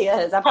really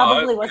is. I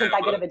probably wasn't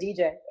that good of a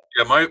DJ.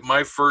 Yeah,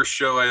 my first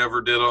show I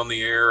ever did on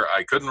the air,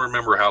 I couldn't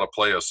remember how to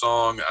play a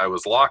song. I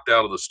was locked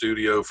out of the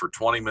studio for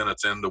 20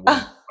 minutes into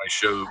my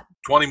show.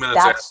 20 minutes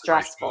after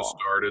stressful. my show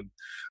started,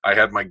 I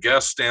had my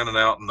guests standing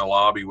out in the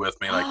lobby with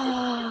me,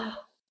 and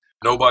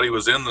nobody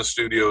was in the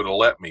studio to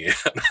let me in.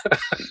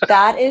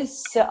 That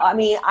is so. I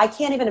mean, I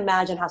can't even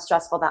imagine how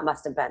stressful that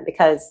must have been,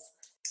 because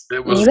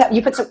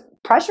you put some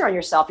pressure on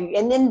yourself,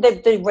 and then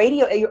the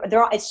radio,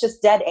 it's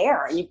just dead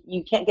air.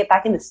 You can't get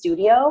back in the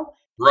studio.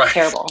 Right. It's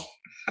terrible.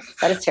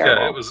 That is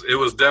terrible. Yeah, it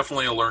was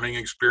definitely a learning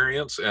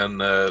experience,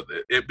 and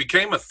it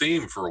became a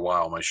theme for a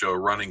while. My show,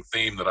 running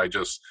theme, that I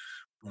just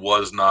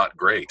was not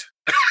great.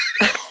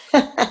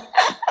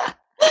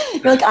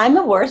 You're like, I'm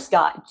the worst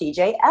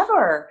DJ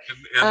ever.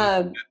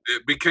 And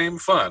it became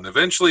fun.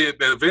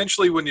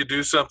 Eventually, when you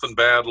do something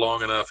bad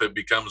long enough, it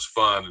becomes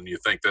fun, and you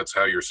think that's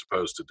how you're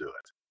supposed to do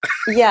it.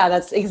 Yeah,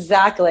 that's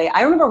exactly.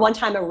 I remember one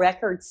time a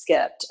record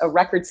skipped,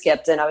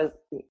 and I was,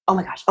 oh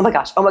my gosh. It's like,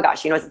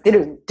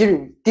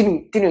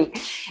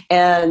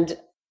 and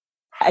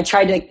I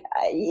tried to.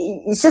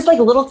 It's just like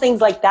little things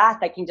like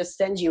that can just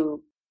send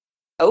you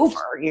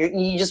over.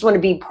 You just want to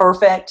be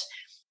perfect.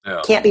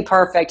 Yeah. Can't be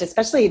perfect,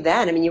 especially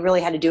then. I mean, you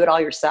really had to do it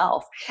all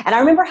yourself. And I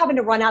remember having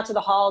to run out to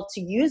the hall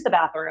to use the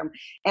bathroom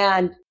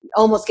and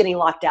almost getting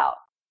locked out.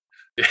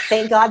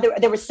 Thank God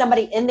there was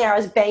somebody in there. I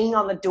was banging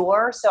on the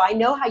door. So I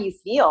know how you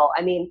feel.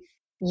 I mean,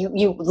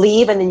 you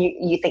leave, and then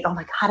you think, oh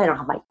my God, I don't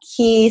have my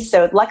keys.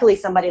 So luckily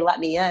somebody let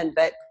me in,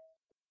 but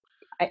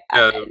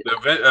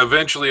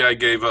eventually I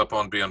gave up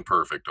on being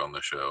perfect on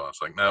the show. I was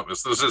like, no,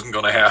 this isn't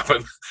going to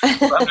happen.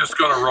 I'm just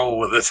going to roll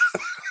with it.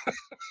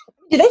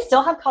 Do they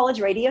still have college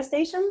radio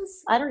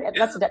stations? I don't.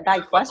 That's a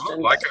bad question.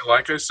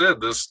 Like I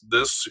said,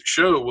 this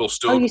show will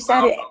still. Oh, you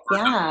said it.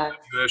 Yeah.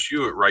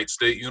 USU at Wright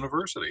State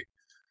University.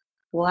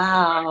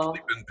 Wow.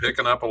 I've been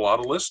picking up a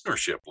lot of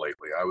listenership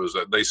lately.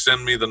 They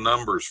send me the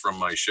numbers from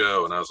my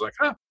show, and I was like,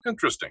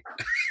 interesting.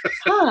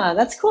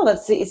 That's cool.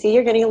 See,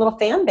 you're getting a little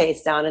fan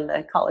base down in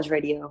the college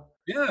radio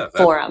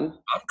forum.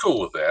 I'm cool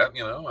with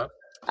that.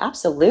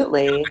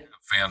 Absolutely.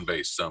 Fan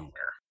base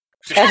somewhere.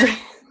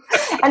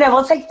 I know,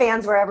 we'll take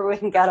fans wherever we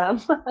can get them.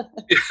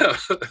 Yeah.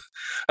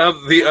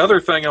 The other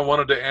thing I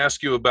wanted to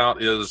ask you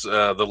about is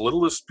The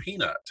Littlest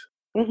Peanut.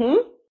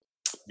 Mm-hmm.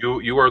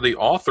 You are the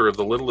author of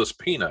The Littlest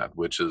Peanut,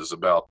 which is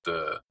about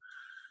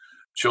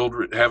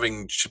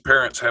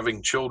parents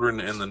having children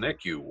in the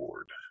NICU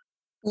ward.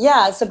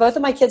 Yeah, so both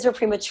of my kids are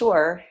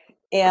premature,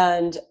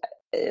 and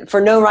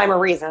for no rhyme or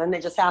reason,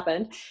 it just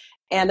happened.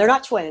 And they're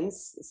not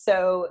twins,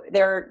 so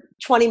they're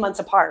 20 months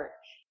apart.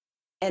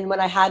 And when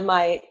I had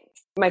my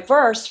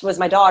first was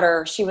my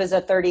daughter, she was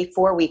a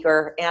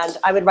 34-weeker, and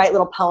I would write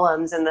little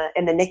poems in the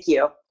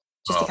NICU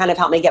just to kind of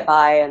help me get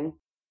by. And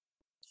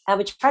I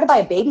would try to buy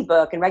a baby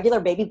book, and regular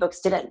baby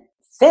books didn't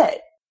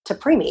fit to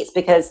preemies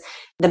because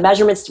the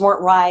measurements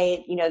weren't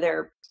right.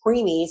 They're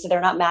preemies, so they're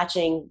not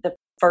matching the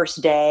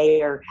first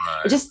day, or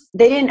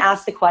they didn't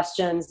ask the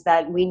questions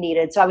that we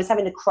needed. So I was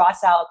having to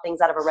cross out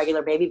things out of a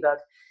regular baby book.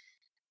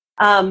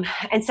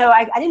 And so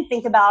I didn't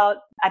think about,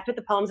 I put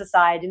the poems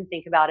aside, didn't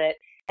think about it.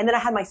 And then I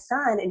had my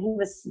son, and he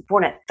was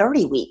born at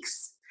 30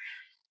 weeks.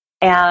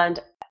 And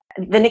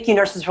the NICU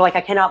nurses were like,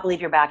 I cannot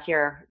believe you're back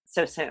here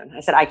so soon.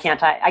 I said, I can't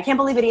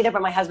believe it either,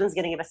 but my husband's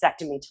getting a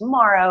vasectomy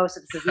tomorrow, so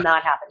this is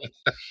not happening.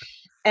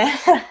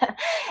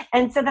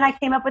 And so then I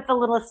came up with The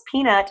Littlest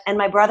Peanut, and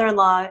my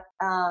brother-in-law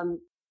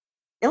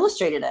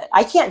illustrated it.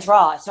 I can't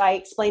draw, so I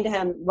explained to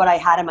him what I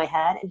had in my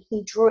head, and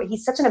he drew it.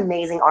 He's such an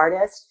amazing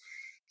artist.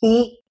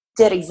 He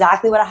did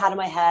exactly what I had in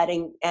my head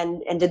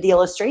and did the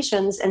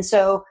illustrations. And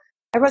so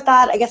I wrote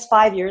that, I guess,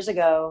 5 years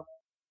ago,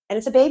 and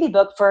it's a baby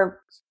book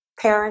for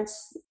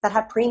parents that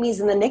have preemies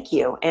in the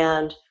NICU.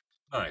 And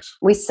nice.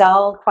 I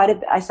sell quite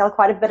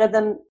a bit of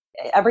them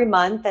every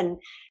month, and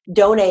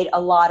donate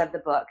a lot of the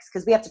books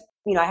because we have to,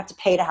 I have to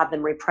pay to have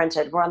them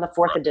reprinted. We're on the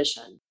 4th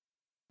edition.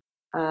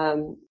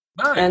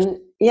 Nice. And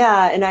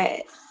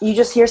you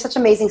just hear such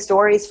amazing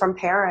stories from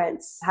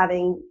parents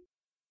having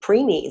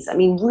preemies. I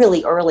mean,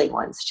 really early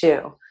ones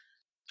too.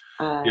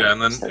 Yeah,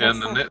 and then So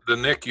and that's the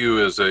NICU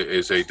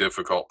is a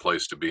difficult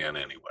place to be in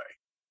anyway.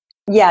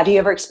 Yeah. Have you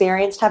ever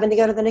experienced having to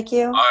go to the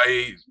NICU?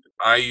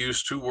 I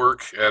used to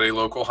work at a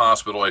local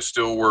hospital. I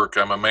still work.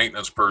 I'm a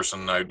maintenance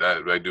person. I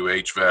do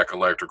HVAC,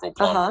 electrical,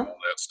 plumbing, all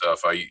that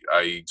stuff.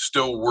 I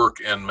still work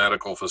in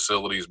medical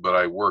facilities, but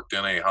I worked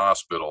in a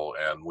hospital,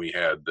 and we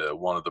had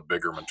one of the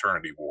bigger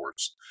maternity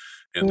wards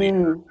in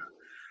the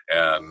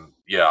and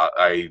yeah,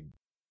 I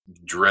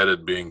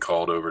dreaded being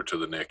called over to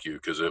the NICU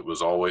because it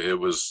was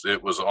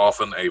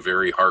often a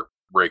very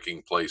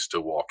heartbreaking place to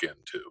walk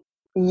into.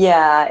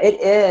 Yeah, it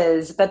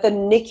is. But the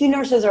NICU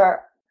nurses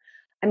are,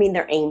 I mean,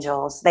 they're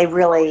angels. They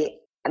really,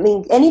 I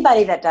mean,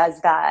 anybody that does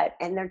that,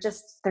 and they're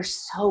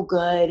so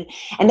good.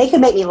 And they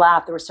could make me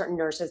laugh. There were certain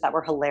nurses that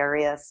were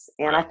hilarious.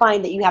 And I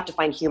find that you have to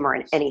find humor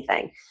in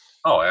anything.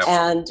 Oh,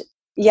 absolutely. And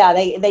yeah,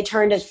 they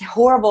turned a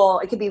horrible,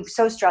 it could be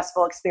so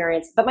stressful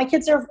experience. But my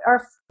kids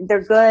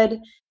they're good.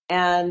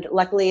 And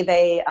luckily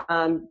they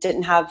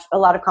didn't have a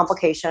lot of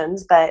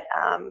complications, but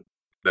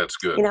that's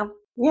good.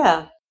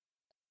 Yeah.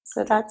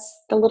 So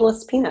that's the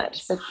littlest peanut.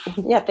 So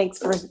yeah, thanks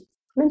for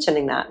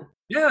mentioning that.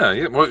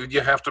 Yeah. Well,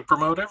 you have to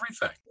promote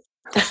everything.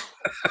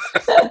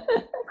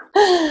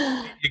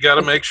 You got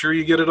to make sure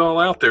you get it all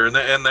out there,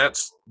 and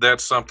that's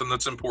something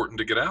that's important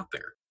to get out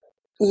there.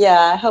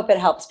 Yeah, I hope it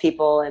helps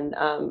people, and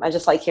I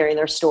just like hearing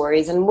their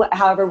stories. And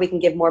however we can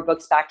give more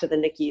books back to the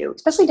NICU,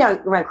 especially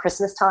around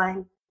Christmas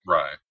time.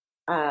 Right.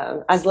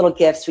 As little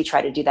gifts, we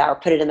try to do that, or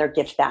put it in their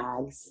gift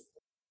bags.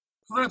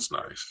 Well, that's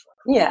nice.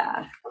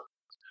 Yeah.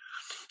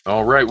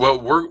 All right. Well,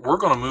 we're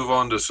going to move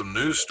on to some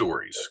news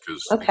stories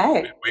because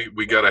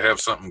we got to have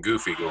something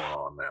goofy going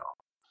on now.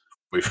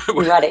 I'm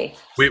ready.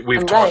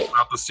 We've talked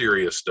about the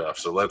serious stuff,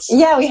 so let's.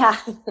 Yeah, we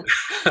have.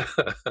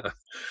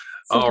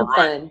 All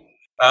right.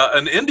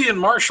 An Indian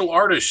martial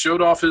artist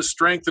showed off his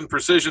strength and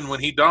precision when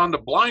he donned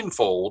a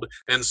blindfold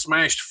and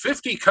smashed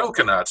 50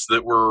 coconuts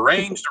that were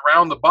arranged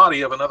around the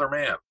body of another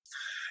man.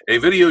 A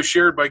video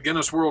shared by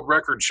Guinness World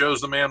Records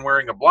shows the man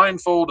wearing a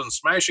blindfold and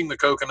smashing the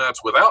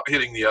coconuts without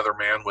hitting the other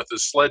man with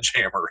his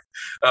sledgehammer.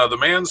 The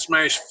man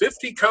smashed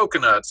 50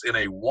 coconuts in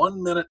a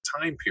 1-minute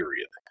time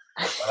period.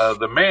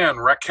 The men,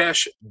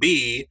 Rakesh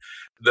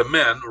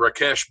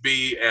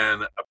B,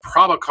 and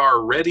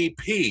Prabhakar Reddy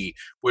P,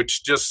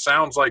 which just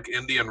sounds like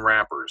Indian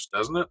rappers,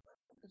 doesn't it?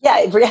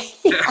 Yeah.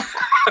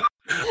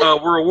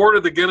 Were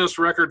awarded the Guinness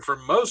record for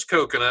most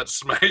coconuts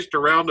smashed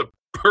around a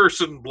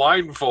person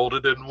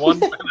blindfolded in 1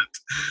 minute.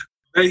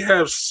 They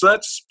have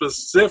such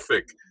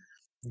specific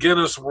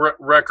Guinness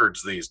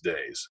records these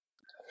days.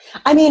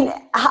 I mean,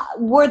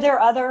 were there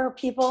other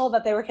people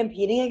that they were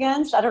competing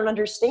against? I don't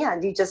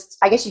understand.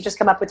 I guess you just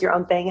come up with your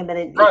own thing, and then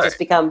it just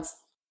becomes.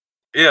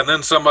 Yeah, and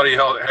then somebody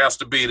has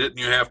to beat it, and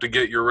you have to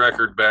get your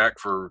record back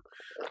for.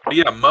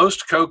 Yeah,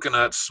 most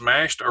coconuts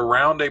smashed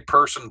around a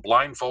person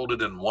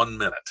blindfolded in 1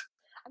 minute.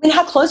 I mean,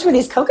 how close were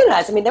these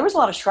coconuts? I mean, there was a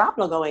lot of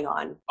shrapnel going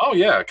on. Oh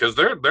yeah, because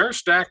they're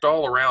stacked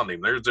all around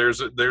him.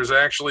 There's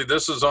actually,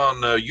 this is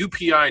on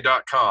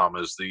UPI.com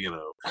is the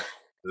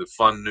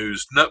fun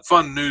news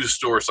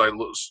source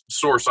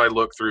I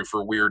look through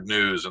for weird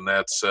news, and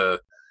that's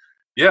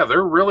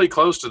they're really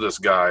close to this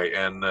guy,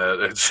 and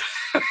it's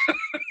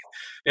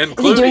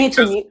including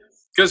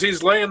because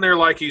he's laying there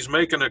like he's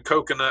making a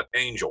coconut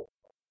angel.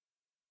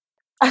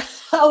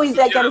 Oh, he's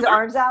got his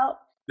arms out.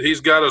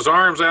 He's got his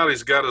arms out.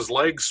 He's got his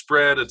legs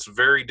spread. It's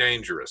very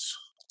dangerous.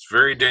 It's a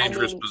very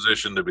dangerous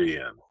position to be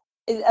in.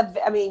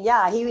 I mean,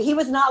 yeah, he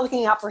was not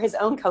looking out for his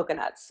own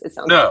coconuts. It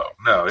sounds no.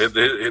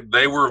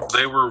 They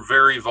were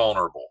very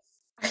vulnerable.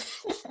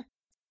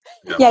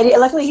 Yeah,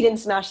 luckily he didn't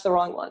smash the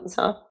wrong ones,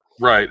 huh?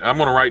 Right. I'm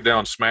going to write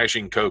down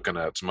 "Smashing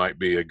Coconuts" might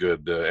be a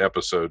good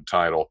episode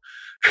title.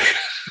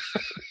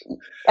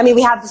 I mean,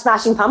 we have the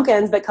Smashing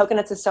Pumpkins, but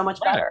coconuts is so much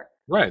better.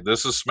 Right.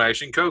 This is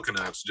Smashing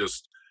Coconuts.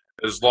 Just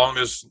as long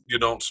as you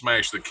don't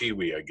smash the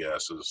kiwi, I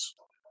guess is.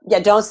 Yeah,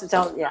 don't smash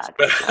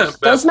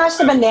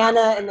the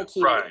banana and the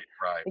kiwi. Right.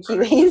 The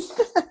kiwis.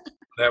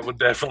 That would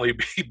definitely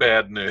be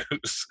bad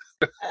news.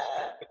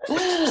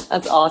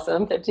 That's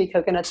awesome. 50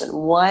 coconuts in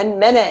 1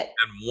 minute.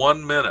 In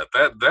 1 minute.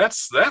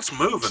 That's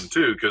moving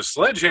too, because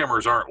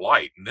sledgehammers aren't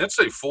light, and it's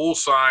a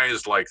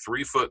full-sized, like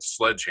 3-foot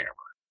sledgehammer.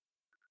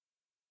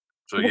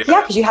 So yeah,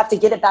 because you have to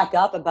get it back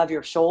up above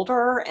your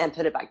shoulder and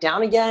put it back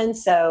down again.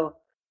 So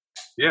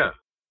yeah.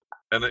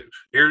 And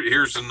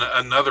here's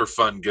another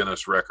fun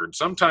Guinness record.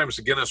 Sometimes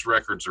the Guinness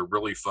records are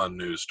really fun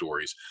news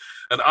stories.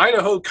 An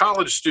Idaho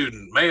college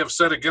student may have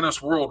set a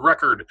Guinness World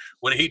Record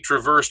when he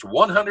traversed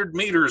 100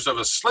 meters of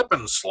a slip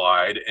and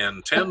slide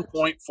in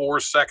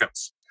 10.4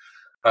 seconds.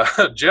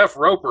 Jeff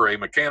Roper, a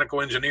mechanical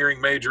engineering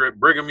major at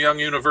Brigham Young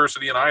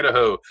University in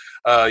Idaho,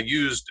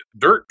 used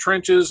dirt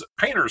trenches,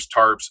 painter's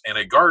tarps, and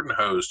a garden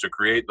hose to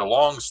create the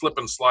long slip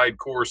and slide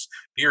course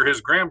near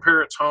his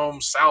grandparents' home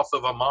south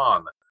of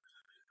Amman.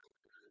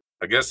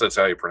 I guess that's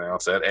how you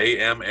pronounce that.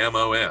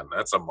 Ammon.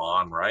 That's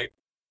Amman, right?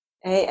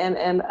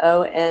 Ammonn.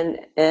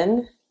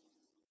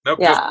 Nope.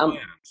 Yeah.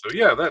 So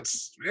yeah,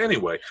 that's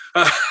anyway.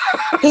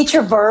 He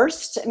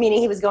traversed,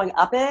 meaning he was going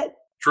up it.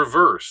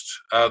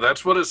 Traversed.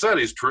 That's what it said.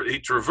 He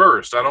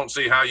traversed. I don't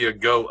see how you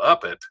go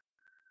up it.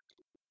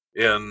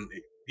 And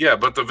yeah,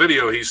 but the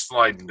video he's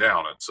sliding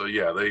down it. So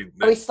yeah,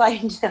 he's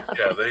sliding down.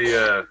 Yeah,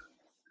 they.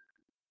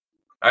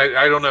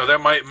 I don't know.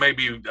 That may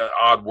be an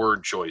odd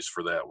word choice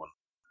for that one.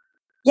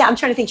 Yeah, I'm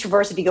trying to think.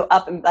 Traverse, if you go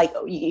up and like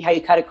how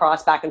you cut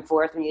across back and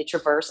forth when you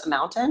traverse a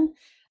mountain.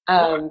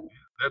 I don't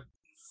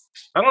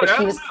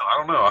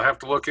know. I'll have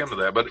to look into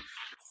that. But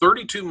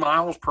 32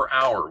 miles per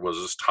hour was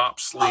his top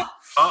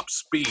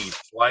speed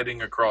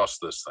sliding across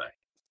this thing.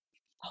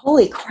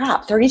 Holy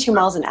crap! 32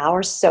 miles an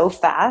hour, so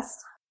fast.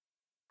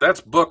 That's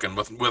booking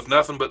with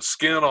nothing but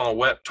skin on a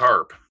wet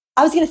tarp.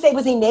 I was going to say,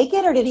 was he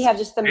naked or did he have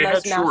just the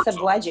most massive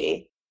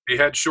wedgie? He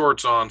had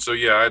shorts on, so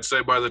yeah, I'd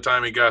say by the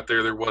time he got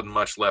there wasn't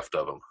much left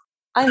of him.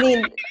 I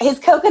mean, his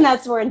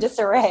coconuts were in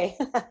disarray.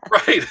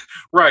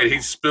 Right.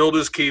 He spilled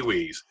his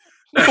kiwis.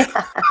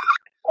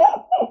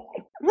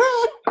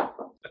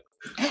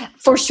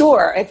 For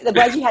sure. If the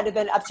wedgie had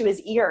been up to his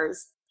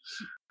ears.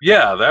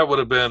 Yeah, that would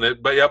have been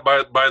it. But yeah,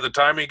 by the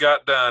time he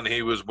got done,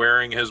 he was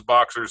wearing his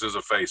boxers as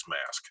a face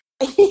mask.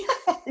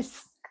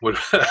 Yes.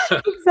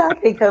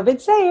 Exactly. COVID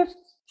safe.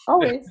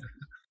 Always.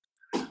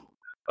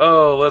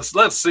 Oh,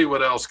 let's see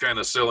what else kind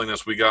of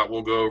silliness we got.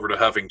 We'll go over to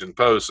Huffington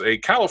Post. A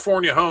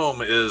California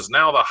home is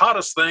now the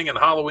hottest thing in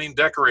Halloween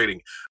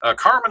decorating.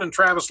 Carmen and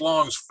Travis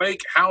Long's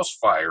fake house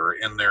fire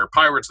in their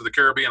Pirates of the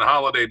Caribbean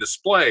holiday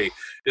display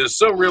is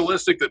so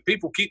realistic that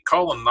people keep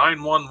calling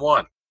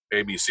 911.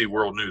 ABC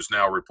World News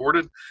Now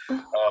reported.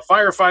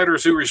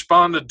 Firefighters who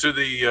responded to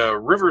the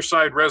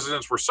Riverside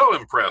residents were so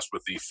impressed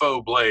with the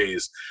faux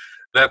blaze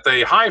that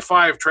they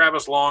high-fived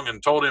Travis Long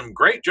and told him,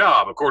 "Great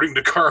job," according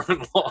to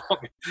Carmen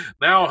Long.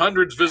 Now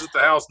hundreds visit the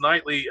house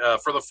nightly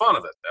for the fun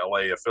of it,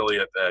 LA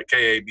affiliate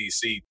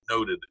KABC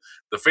noted.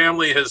 The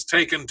family has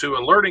taken to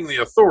alerting the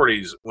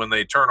authorities when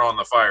they turn on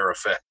the fire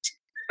effect.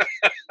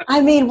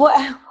 I mean,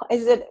 what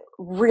is it?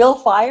 Real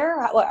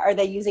fire? What, are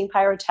they using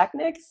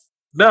pyrotechnics?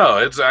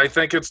 No, I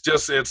think it's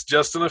just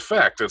an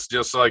effect. It's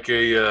just like and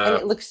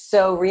it looks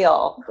so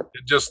real.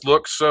 It just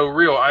looks so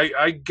real.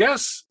 I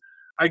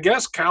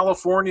guess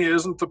California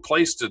isn't the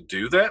place to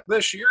do that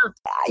this year.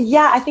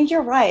 Yeah, I think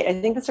you're right.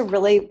 I think that's a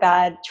really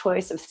bad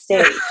choice of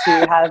state to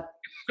have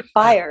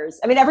fires.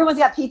 I mean, everyone's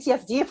got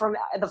PTSD from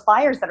the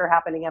fires that are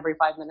happening every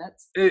 5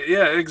 minutes.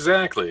 Yeah,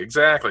 exactly.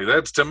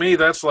 That's, to me,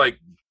 that's like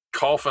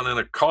coughing in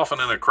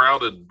a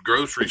crowded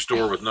grocery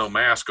store with no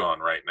mask on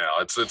right now.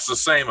 It's the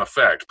same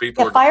effect.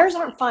 Fires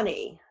aren't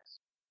funny.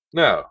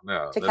 No.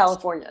 To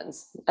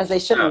Californians, as they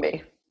shouldn't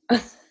be.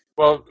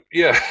 Well,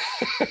 yeah.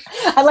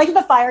 I like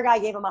the fire guy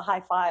gave him a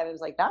high five. I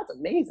was like, that's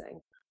amazing.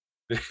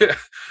 Yeah.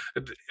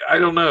 I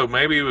don't know.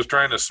 Maybe he was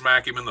trying to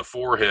smack him in the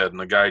forehead and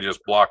the guy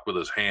just blocked with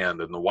his hand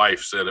and the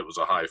wife said it was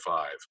a high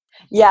five.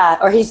 Yeah,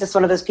 or he's just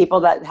one of those people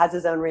that has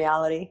his own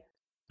reality.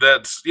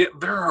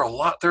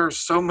 There's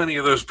so many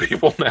of those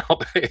people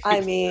nowadays.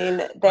 I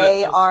mean,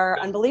 they are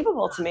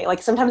unbelievable to me.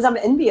 Like sometimes I'm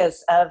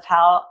envious of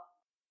how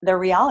their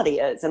reality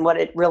is and what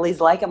it really is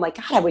like. I'm like,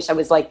 God, I wish I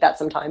was like that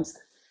sometimes.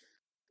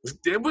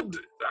 There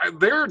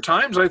are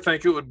times I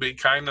think it would be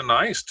kind of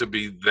nice to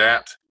be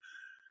that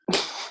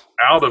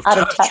out of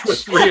touch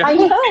with reality. I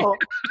know.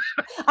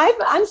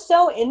 I'm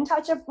so in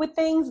touch with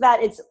things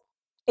that it's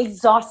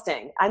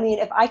exhausting. I mean,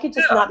 if I could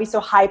just not be so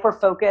hyper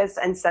focused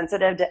and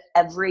sensitive to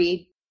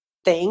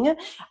everything,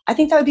 I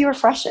think that would be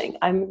refreshing.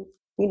 I'm,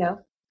 kind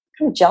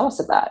of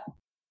jealous of that.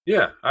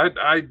 Yeah,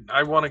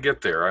 I want to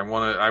get there. I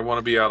want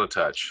to be out of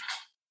touch.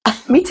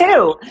 Me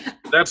too.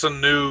 That's a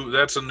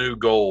new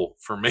goal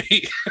for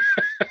me.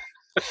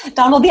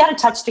 Don, we'll be out of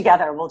touch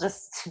together.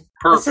 Let's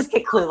just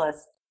get clueless.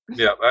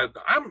 Yeah,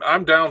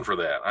 I'm down for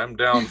that. I'm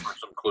down for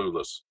some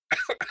clueless.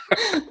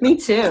 Me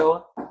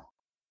too.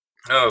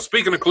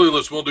 Speaking of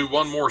clueless, we'll do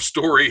one more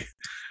story.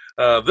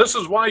 This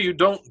is why you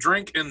don't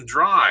drink and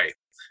drive.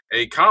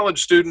 A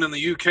college student in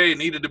the UK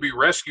needed to be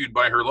rescued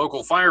by her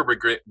local fire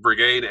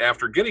brigade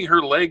after getting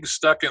her legs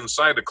stuck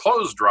inside a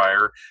clothes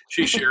dryer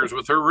she shares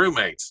with her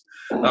roommates.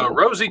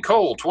 Rosie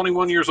Cole,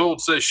 21 years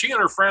old, says she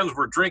and her friends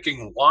were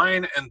drinking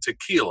wine and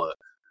tequila,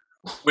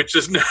 which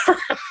is never...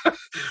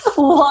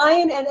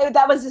 Wine, and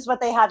that was just what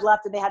they had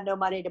left, and they had no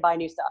money to buy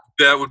new stuff.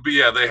 That would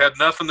be, they had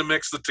nothing to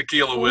mix the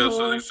tequila with,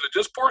 so they said,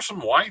 just pour some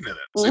wine in it.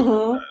 See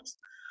what it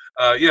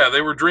does.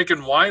 They were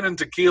drinking wine and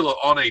tequila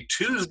on a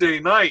Tuesday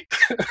night.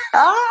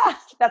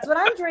 That's what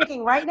I'm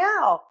drinking right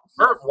now.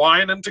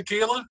 Wine and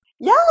tequila?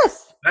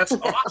 Yes. That's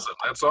awesome.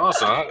 That's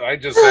awesome. I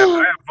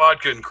have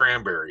vodka and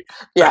cranberry.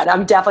 Yeah,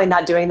 I'm definitely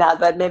not doing that,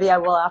 but maybe I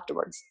will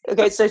afterwards.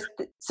 Okay, so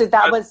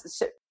that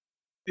was...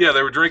 Yeah,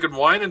 they were drinking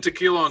wine and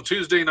tequila on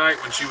Tuesday night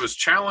when she was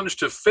challenged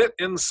to fit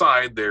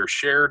inside their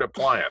shared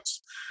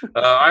appliance.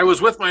 I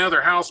was with my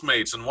other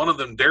housemates, and one of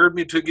them dared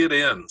me to get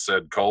in,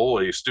 said Cole,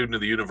 a student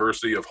of the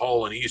University of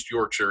Hull in East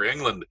Yorkshire,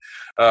 England.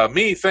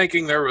 Me,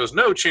 thinking there was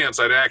no chance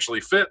I'd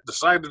actually fit,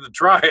 decided to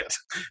try it.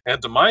 And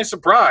to my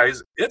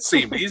surprise, it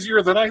seemed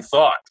easier than I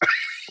thought.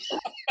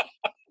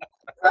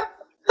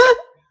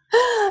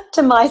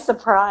 To my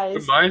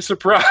surprise. To my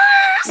surprise.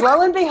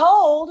 Lo and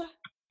behold.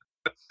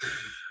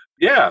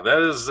 Yeah,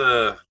 that is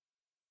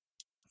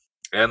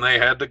and they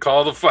had to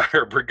call the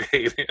fire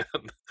brigade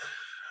in.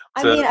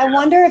 I mean, I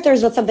wonder if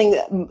there's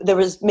something, there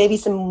was maybe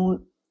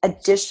some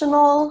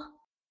additional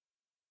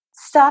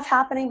stuff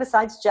happening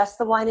besides just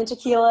the wine and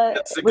tequila.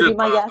 It's a would good be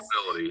my guess.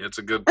 possibility. It's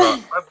a good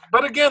possibility.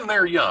 But again,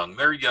 they're young.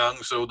 They're young,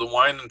 so the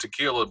wine and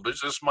tequila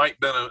just might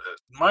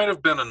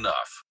have been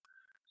enough.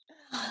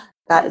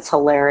 That is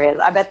hilarious.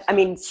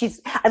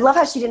 I love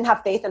how she didn't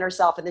have faith in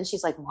herself, and then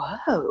she's like,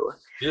 whoa,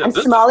 Yeah, I'm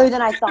smaller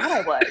than I thought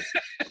I was.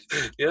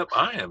 Yep,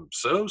 I am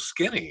so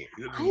skinny.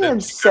 I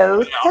am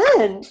so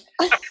thin.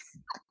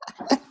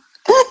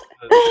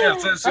 Yeah,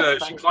 it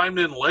says she climbed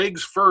in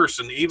legs first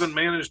and even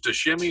managed to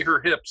shimmy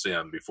her hips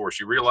in before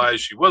she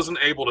realized she wasn't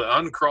able to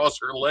uncross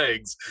her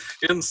legs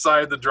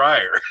inside the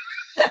dryer.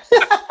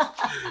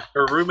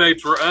 Her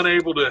roommates were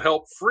unable to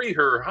help free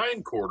her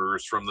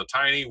hindquarters from the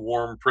tiny,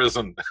 warm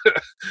prison.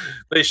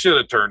 They should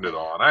have turned it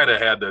on. I'd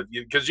have had to,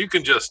 because you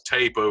can just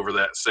tape over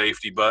that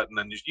safety button,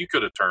 and you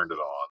could have turned it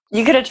on.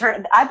 You could have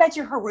turned. I bet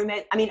you her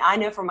roommate. I mean, I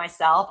know for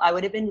myself, I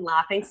would have been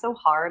laughing so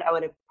hard, I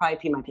would have probably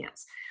peed my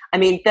pants. I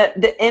mean,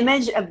 the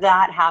image of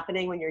that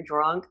happening when you're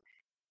drunk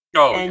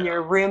and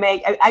your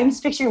roommate. I'm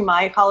just picturing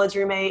my college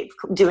roommate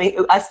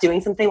doing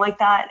something like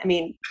that. I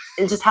mean,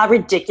 and just how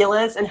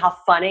ridiculous and how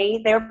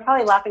funny. They were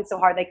probably laughing so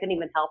hard they couldn't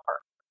even help her.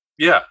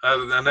 Yeah,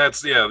 and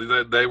that's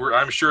they were.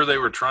 I'm sure they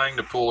were trying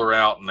to pull her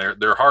out, and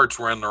their hearts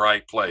were in the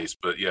right place.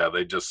 But yeah,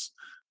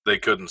 they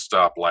couldn't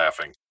stop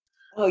laughing.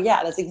 Oh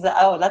yeah,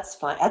 that's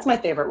fun. That's my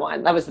favorite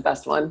one. That was the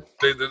best one.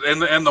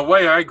 And the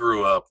way I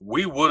grew up,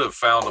 we would have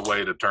found a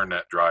way to turn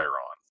that dryer on.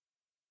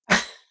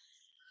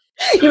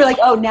 You were like,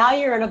 oh, now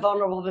you're in a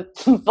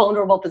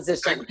vulnerable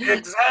position.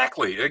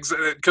 Exactly.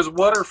 Because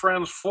what are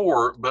friends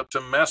for but to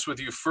mess with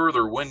you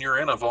further when you're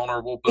in a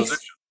vulnerable position?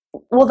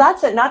 Well,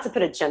 that's it. Not to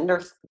put a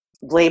gender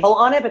label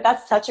on it, but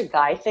that's such a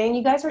guy thing.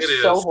 You guys are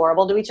so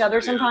horrible to each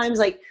other sometimes.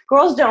 Like,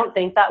 girls don't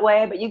think that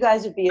way, but you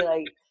guys would be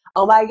like,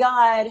 oh my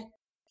God,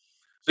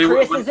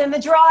 Chris is in the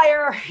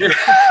dryer.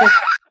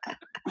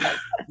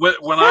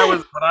 When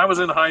I was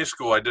in high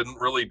school, I didn't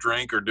really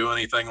drink or do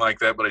anything like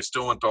that, but I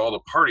still went to all the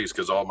parties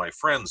because all my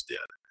friends did.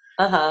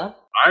 Uh-huh.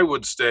 I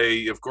would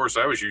stay. Of course,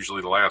 I was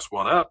usually the last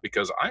one up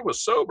because I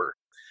was sober,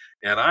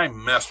 and I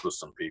messed with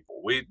some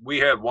people. We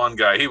had one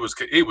guy. He was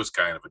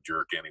kind of a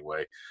jerk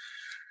anyway,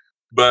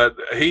 but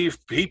he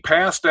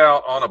passed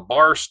out on a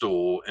bar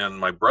stool in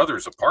my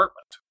brother's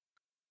apartment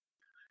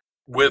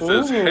with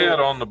his head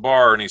on the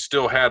bar, and he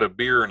still had a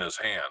beer in his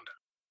hand.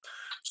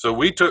 So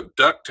we took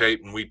duct tape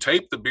and we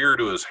taped the beer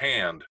to his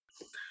hand,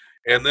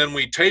 and then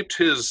we taped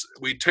his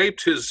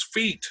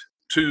feet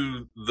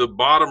to the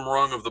bottom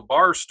rung of the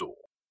bar stool.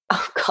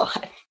 Oh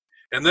God.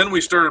 And then we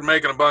started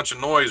making a bunch of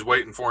noise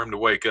waiting for him to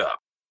wake up.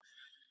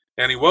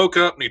 And he woke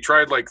up and he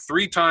tried like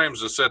 3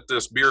 times to set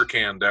this beer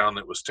can down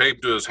that was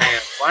taped to his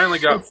hand. Finally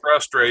got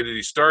frustrated.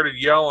 He started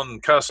yelling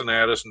and cussing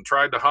at us and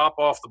tried to hop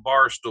off the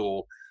bar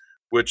stool,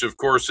 which of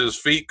course his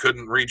feet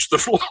couldn't reach the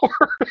floor.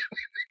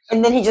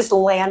 And then he just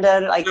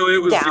landed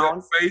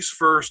down. Face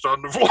first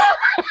on the floor.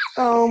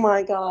 Oh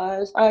my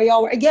gosh.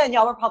 Y'all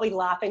were probably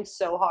laughing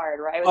so hard,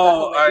 right?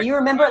 You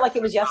remember it like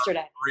it was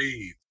yesterday.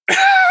 Breathe.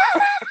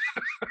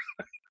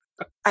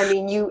 I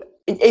mean,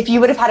 if you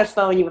would have had a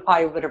phone, you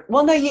would have.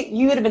 Well, no,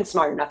 you would have been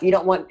smart enough. You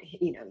don't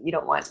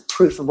want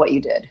proof of what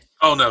you did.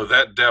 Oh no,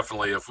 that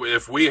definitely.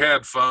 If we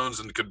had phones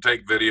and could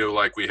take video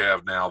like we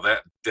have now,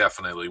 that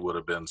definitely would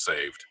have been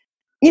saved.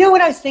 You know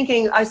what I was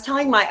thinking? I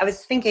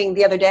was thinking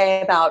the other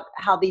day about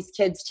how these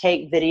kids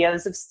take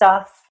videos of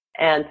stuff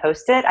and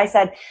post it. I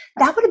said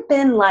that would have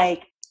been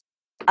like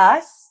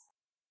us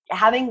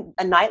having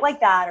a night like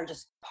that, or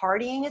just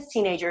partying as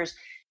teenagers,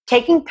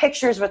 taking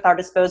pictures with our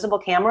disposable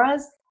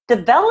cameras,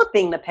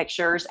 developing the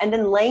pictures, and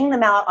then laying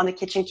them out on the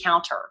kitchen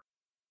counter.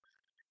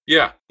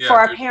 Yeah. For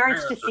our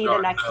parents to see the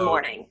next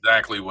morning.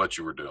 Exactly what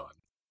you were doing.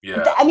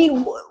 Yeah. I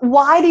mean,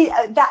 why do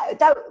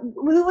that?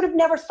 We would have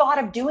never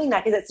thought of doing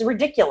that because it's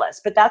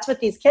ridiculous. But that's what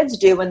these kids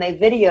do when they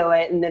video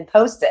it and then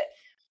post it.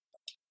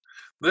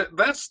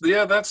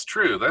 That's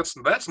true. That's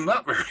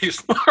not very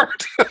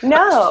smart.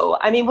 No,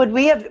 I mean, would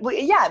we have?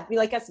 Be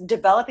like us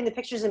developing the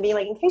pictures and being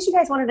like, in case you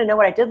guys wanted to know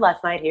what I did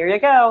last night, here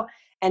you go.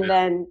 And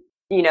then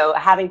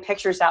having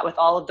pictures out with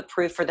all of the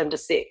proof for them to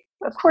see.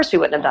 Of course, we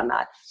wouldn't have done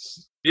that.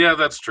 Yeah,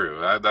 that's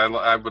true.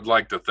 I would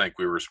like to think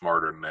we were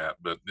smarter than that,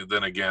 but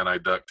then again, I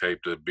duct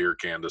taped a beer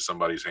can to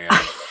somebody's hand.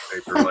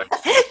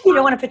 You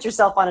don't want to put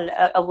yourself on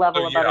a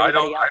level above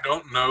anybody else. I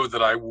don't know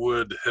that I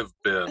would have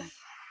been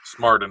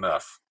smart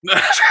enough.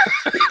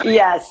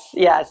 Yes,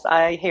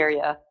 I hear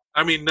you.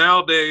 I mean,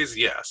 nowadays,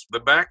 yes,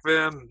 but back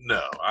then,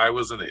 no, I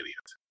was an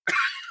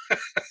idiot.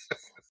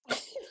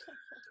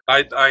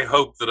 I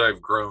hope that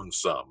I've grown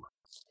some.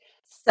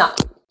 Some.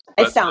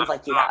 It sounds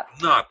like you have.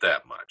 Not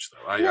that much,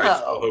 though. I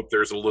still hope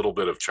there's a little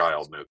bit of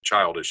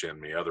childish in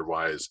me.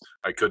 Otherwise,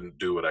 I couldn't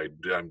do what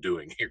I'm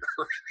doing here.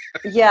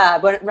 Yeah,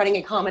 but running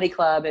a comedy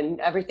club and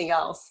everything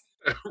else.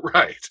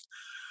 Right.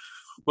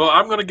 Well,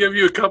 I'm going to give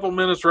you a couple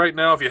minutes right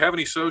now. If you have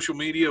any social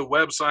media,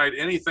 website,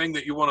 anything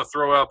that you want to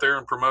throw out there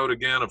and promote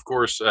again, of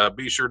course,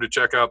 be sure to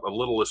check out The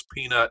Littlest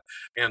Peanut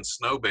and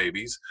Snow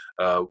Babies.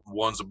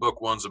 One's a book,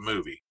 one's a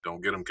movie.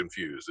 Don't get them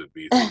confused. It'd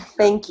be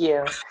Thank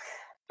you.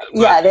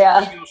 yeah,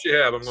 yeah. else you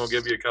have, I'm going to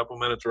give you a couple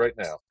minutes right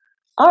now.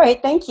 All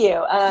right, thank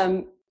you.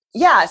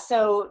 Yeah,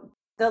 so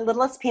The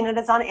Littlest Peanut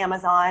is on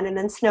Amazon, and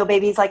then Snow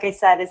Babies, like I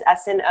said, is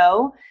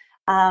SNO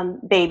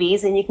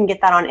Babies, and you can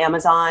get that on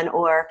Amazon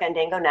or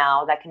Fandango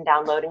Now. That can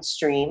download and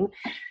stream.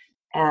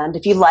 And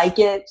if you like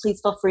it, please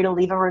feel free to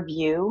leave a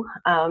review.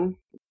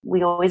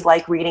 We always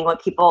like reading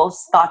what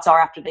people's thoughts are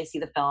after they see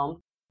the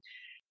film.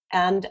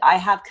 And I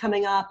have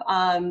coming up,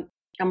 I'm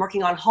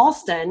working on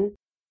Halston.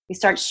 We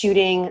start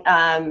shooting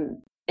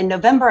in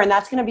November, and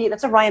that's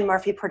a Ryan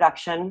Murphy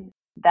production.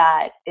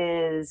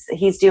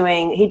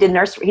 He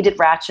did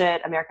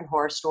Ratchet, American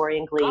Horror Story,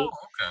 and Glee. Oh,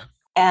 okay.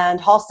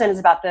 And Halston is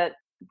about the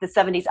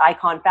 70s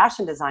icon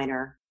fashion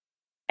designer.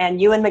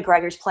 And Ewan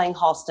McGregor's playing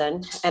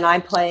Halston, and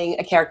I'm playing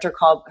a character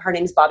her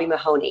name's Bobby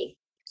Mahoney.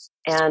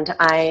 And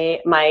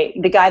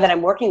the guy that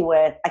I'm working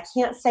with, I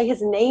can't say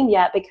his name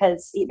yet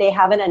because they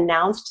haven't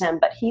announced him,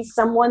 but he's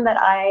someone that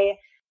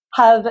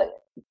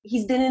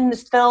he's been in the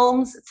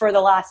films for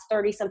the last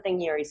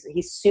 30-something years.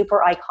 He's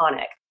super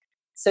iconic.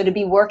 So to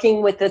be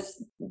working with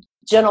this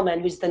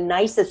gentleman who's the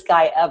nicest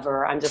guy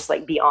ever, I'm just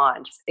like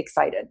beyond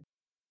excited.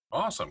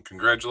 Awesome.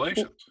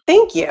 Congratulations.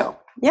 Thank you.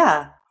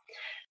 Yeah.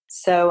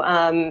 So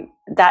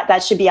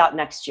that should be out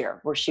next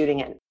year. We're shooting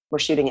it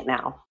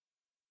now.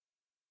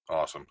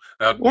 Awesome.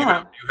 Now,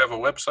 yeah. you have a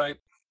website?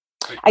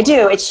 I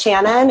do. It's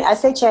Shannon,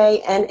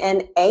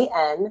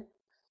 SHANNAN,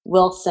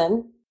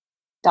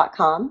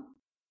 Wilson.com.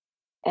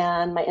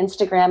 And my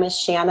Instagram is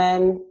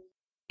Shannon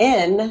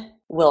N.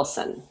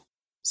 Wilson.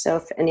 So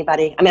if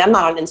anybody, I'm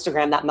not on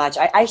Instagram that much.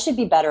 I should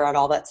be better at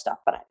all that stuff,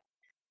 but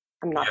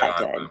I'm not that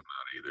good. I'm not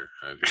either.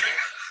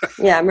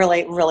 Yeah, I'm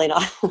really, really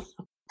not.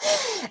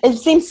 It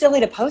seems silly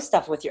to post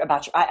stuff about you.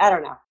 I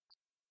don't know.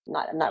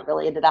 I'm not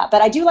really into that,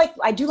 but I do like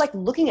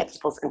looking at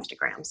people's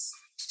Instagrams.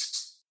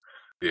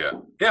 Yeah,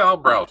 I'll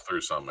browse through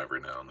some every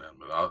now and then,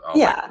 but I'll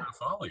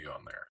follow you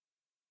on there.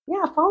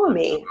 Yeah, follow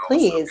me,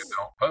 please.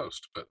 Don't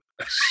post, but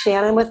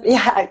Shannon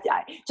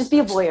just be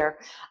a voyeur,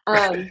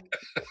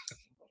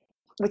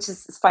 which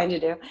is fine to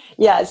do.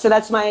 Yeah, so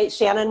that's my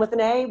Shannon with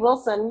an A,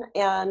 Wilson,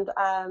 and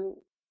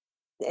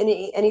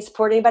any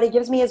support anybody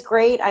gives me is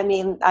great.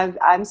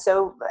 I'm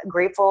so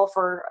grateful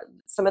for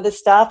some of this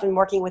stuff and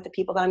working with the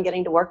people that I'm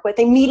getting to work with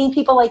and meeting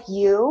people like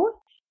you.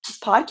 This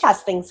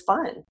podcast thing's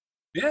fun.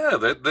 Yeah,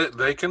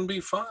 they can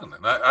be fun.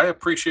 And I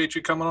appreciate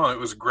you coming on. It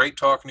was great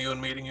talking to you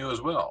and meeting you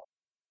as well.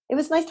 It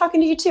was nice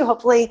talking to you too.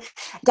 Hopefully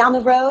down the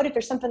road, if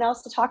there's something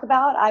else to talk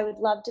about, I would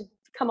love to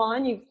come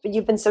on.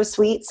 You've been so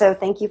sweet. So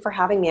thank you for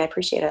having me. I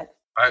appreciate it.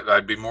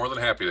 I'd be more than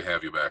happy to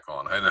have you back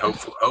on. And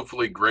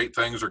hopefully great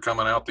things are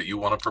coming out that you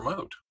want to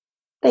promote.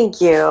 Thank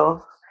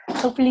you.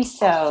 Hopefully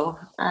so.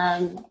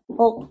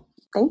 Well,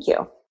 thank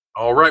you.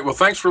 All right. Well,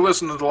 thanks for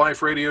listening to the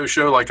Life Radio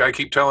Show. Like I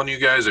keep telling you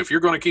guys, if you're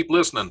going to keep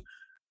listening,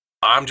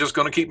 I'm just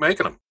going to keep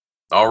making them.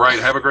 All right.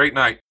 Have a great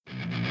night.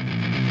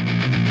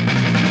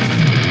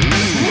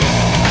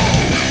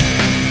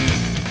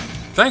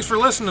 Thanks for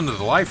listening to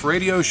the Life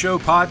Radio Show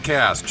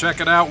podcast. Check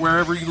it out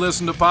wherever you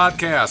listen to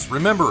podcasts.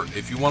 Remember,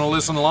 if you want to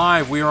listen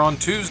live, we are on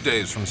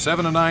Tuesdays from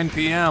 7 to 9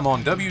 p.m.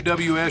 on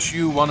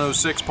WWSU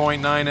 106.9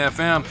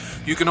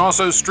 FM. You can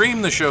also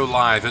stream the show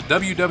live at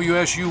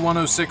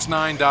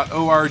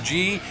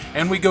wwsu1069.org,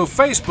 and we go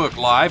Facebook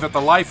Live at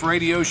the Life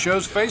Radio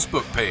Show's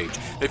Facebook page.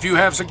 If you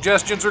have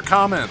suggestions or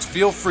comments,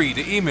 feel free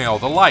to email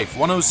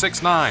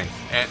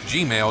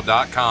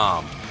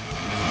thelife1069@gmail.com.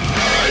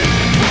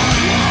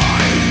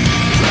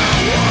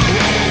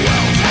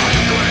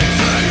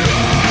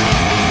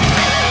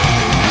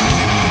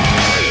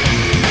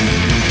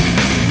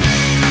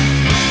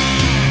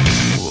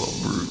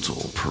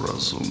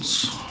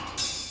 Presence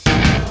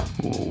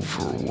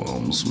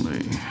overwhelms me.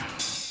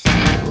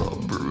 The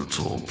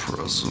brutal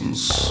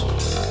presence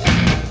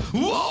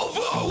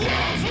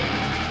overwhelms me.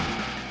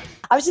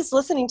 I was just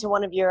listening to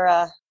one of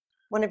your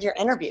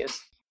interviews.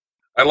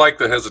 I like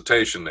the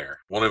hesitation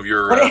there. One of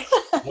your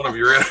one of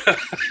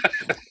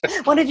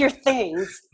your things.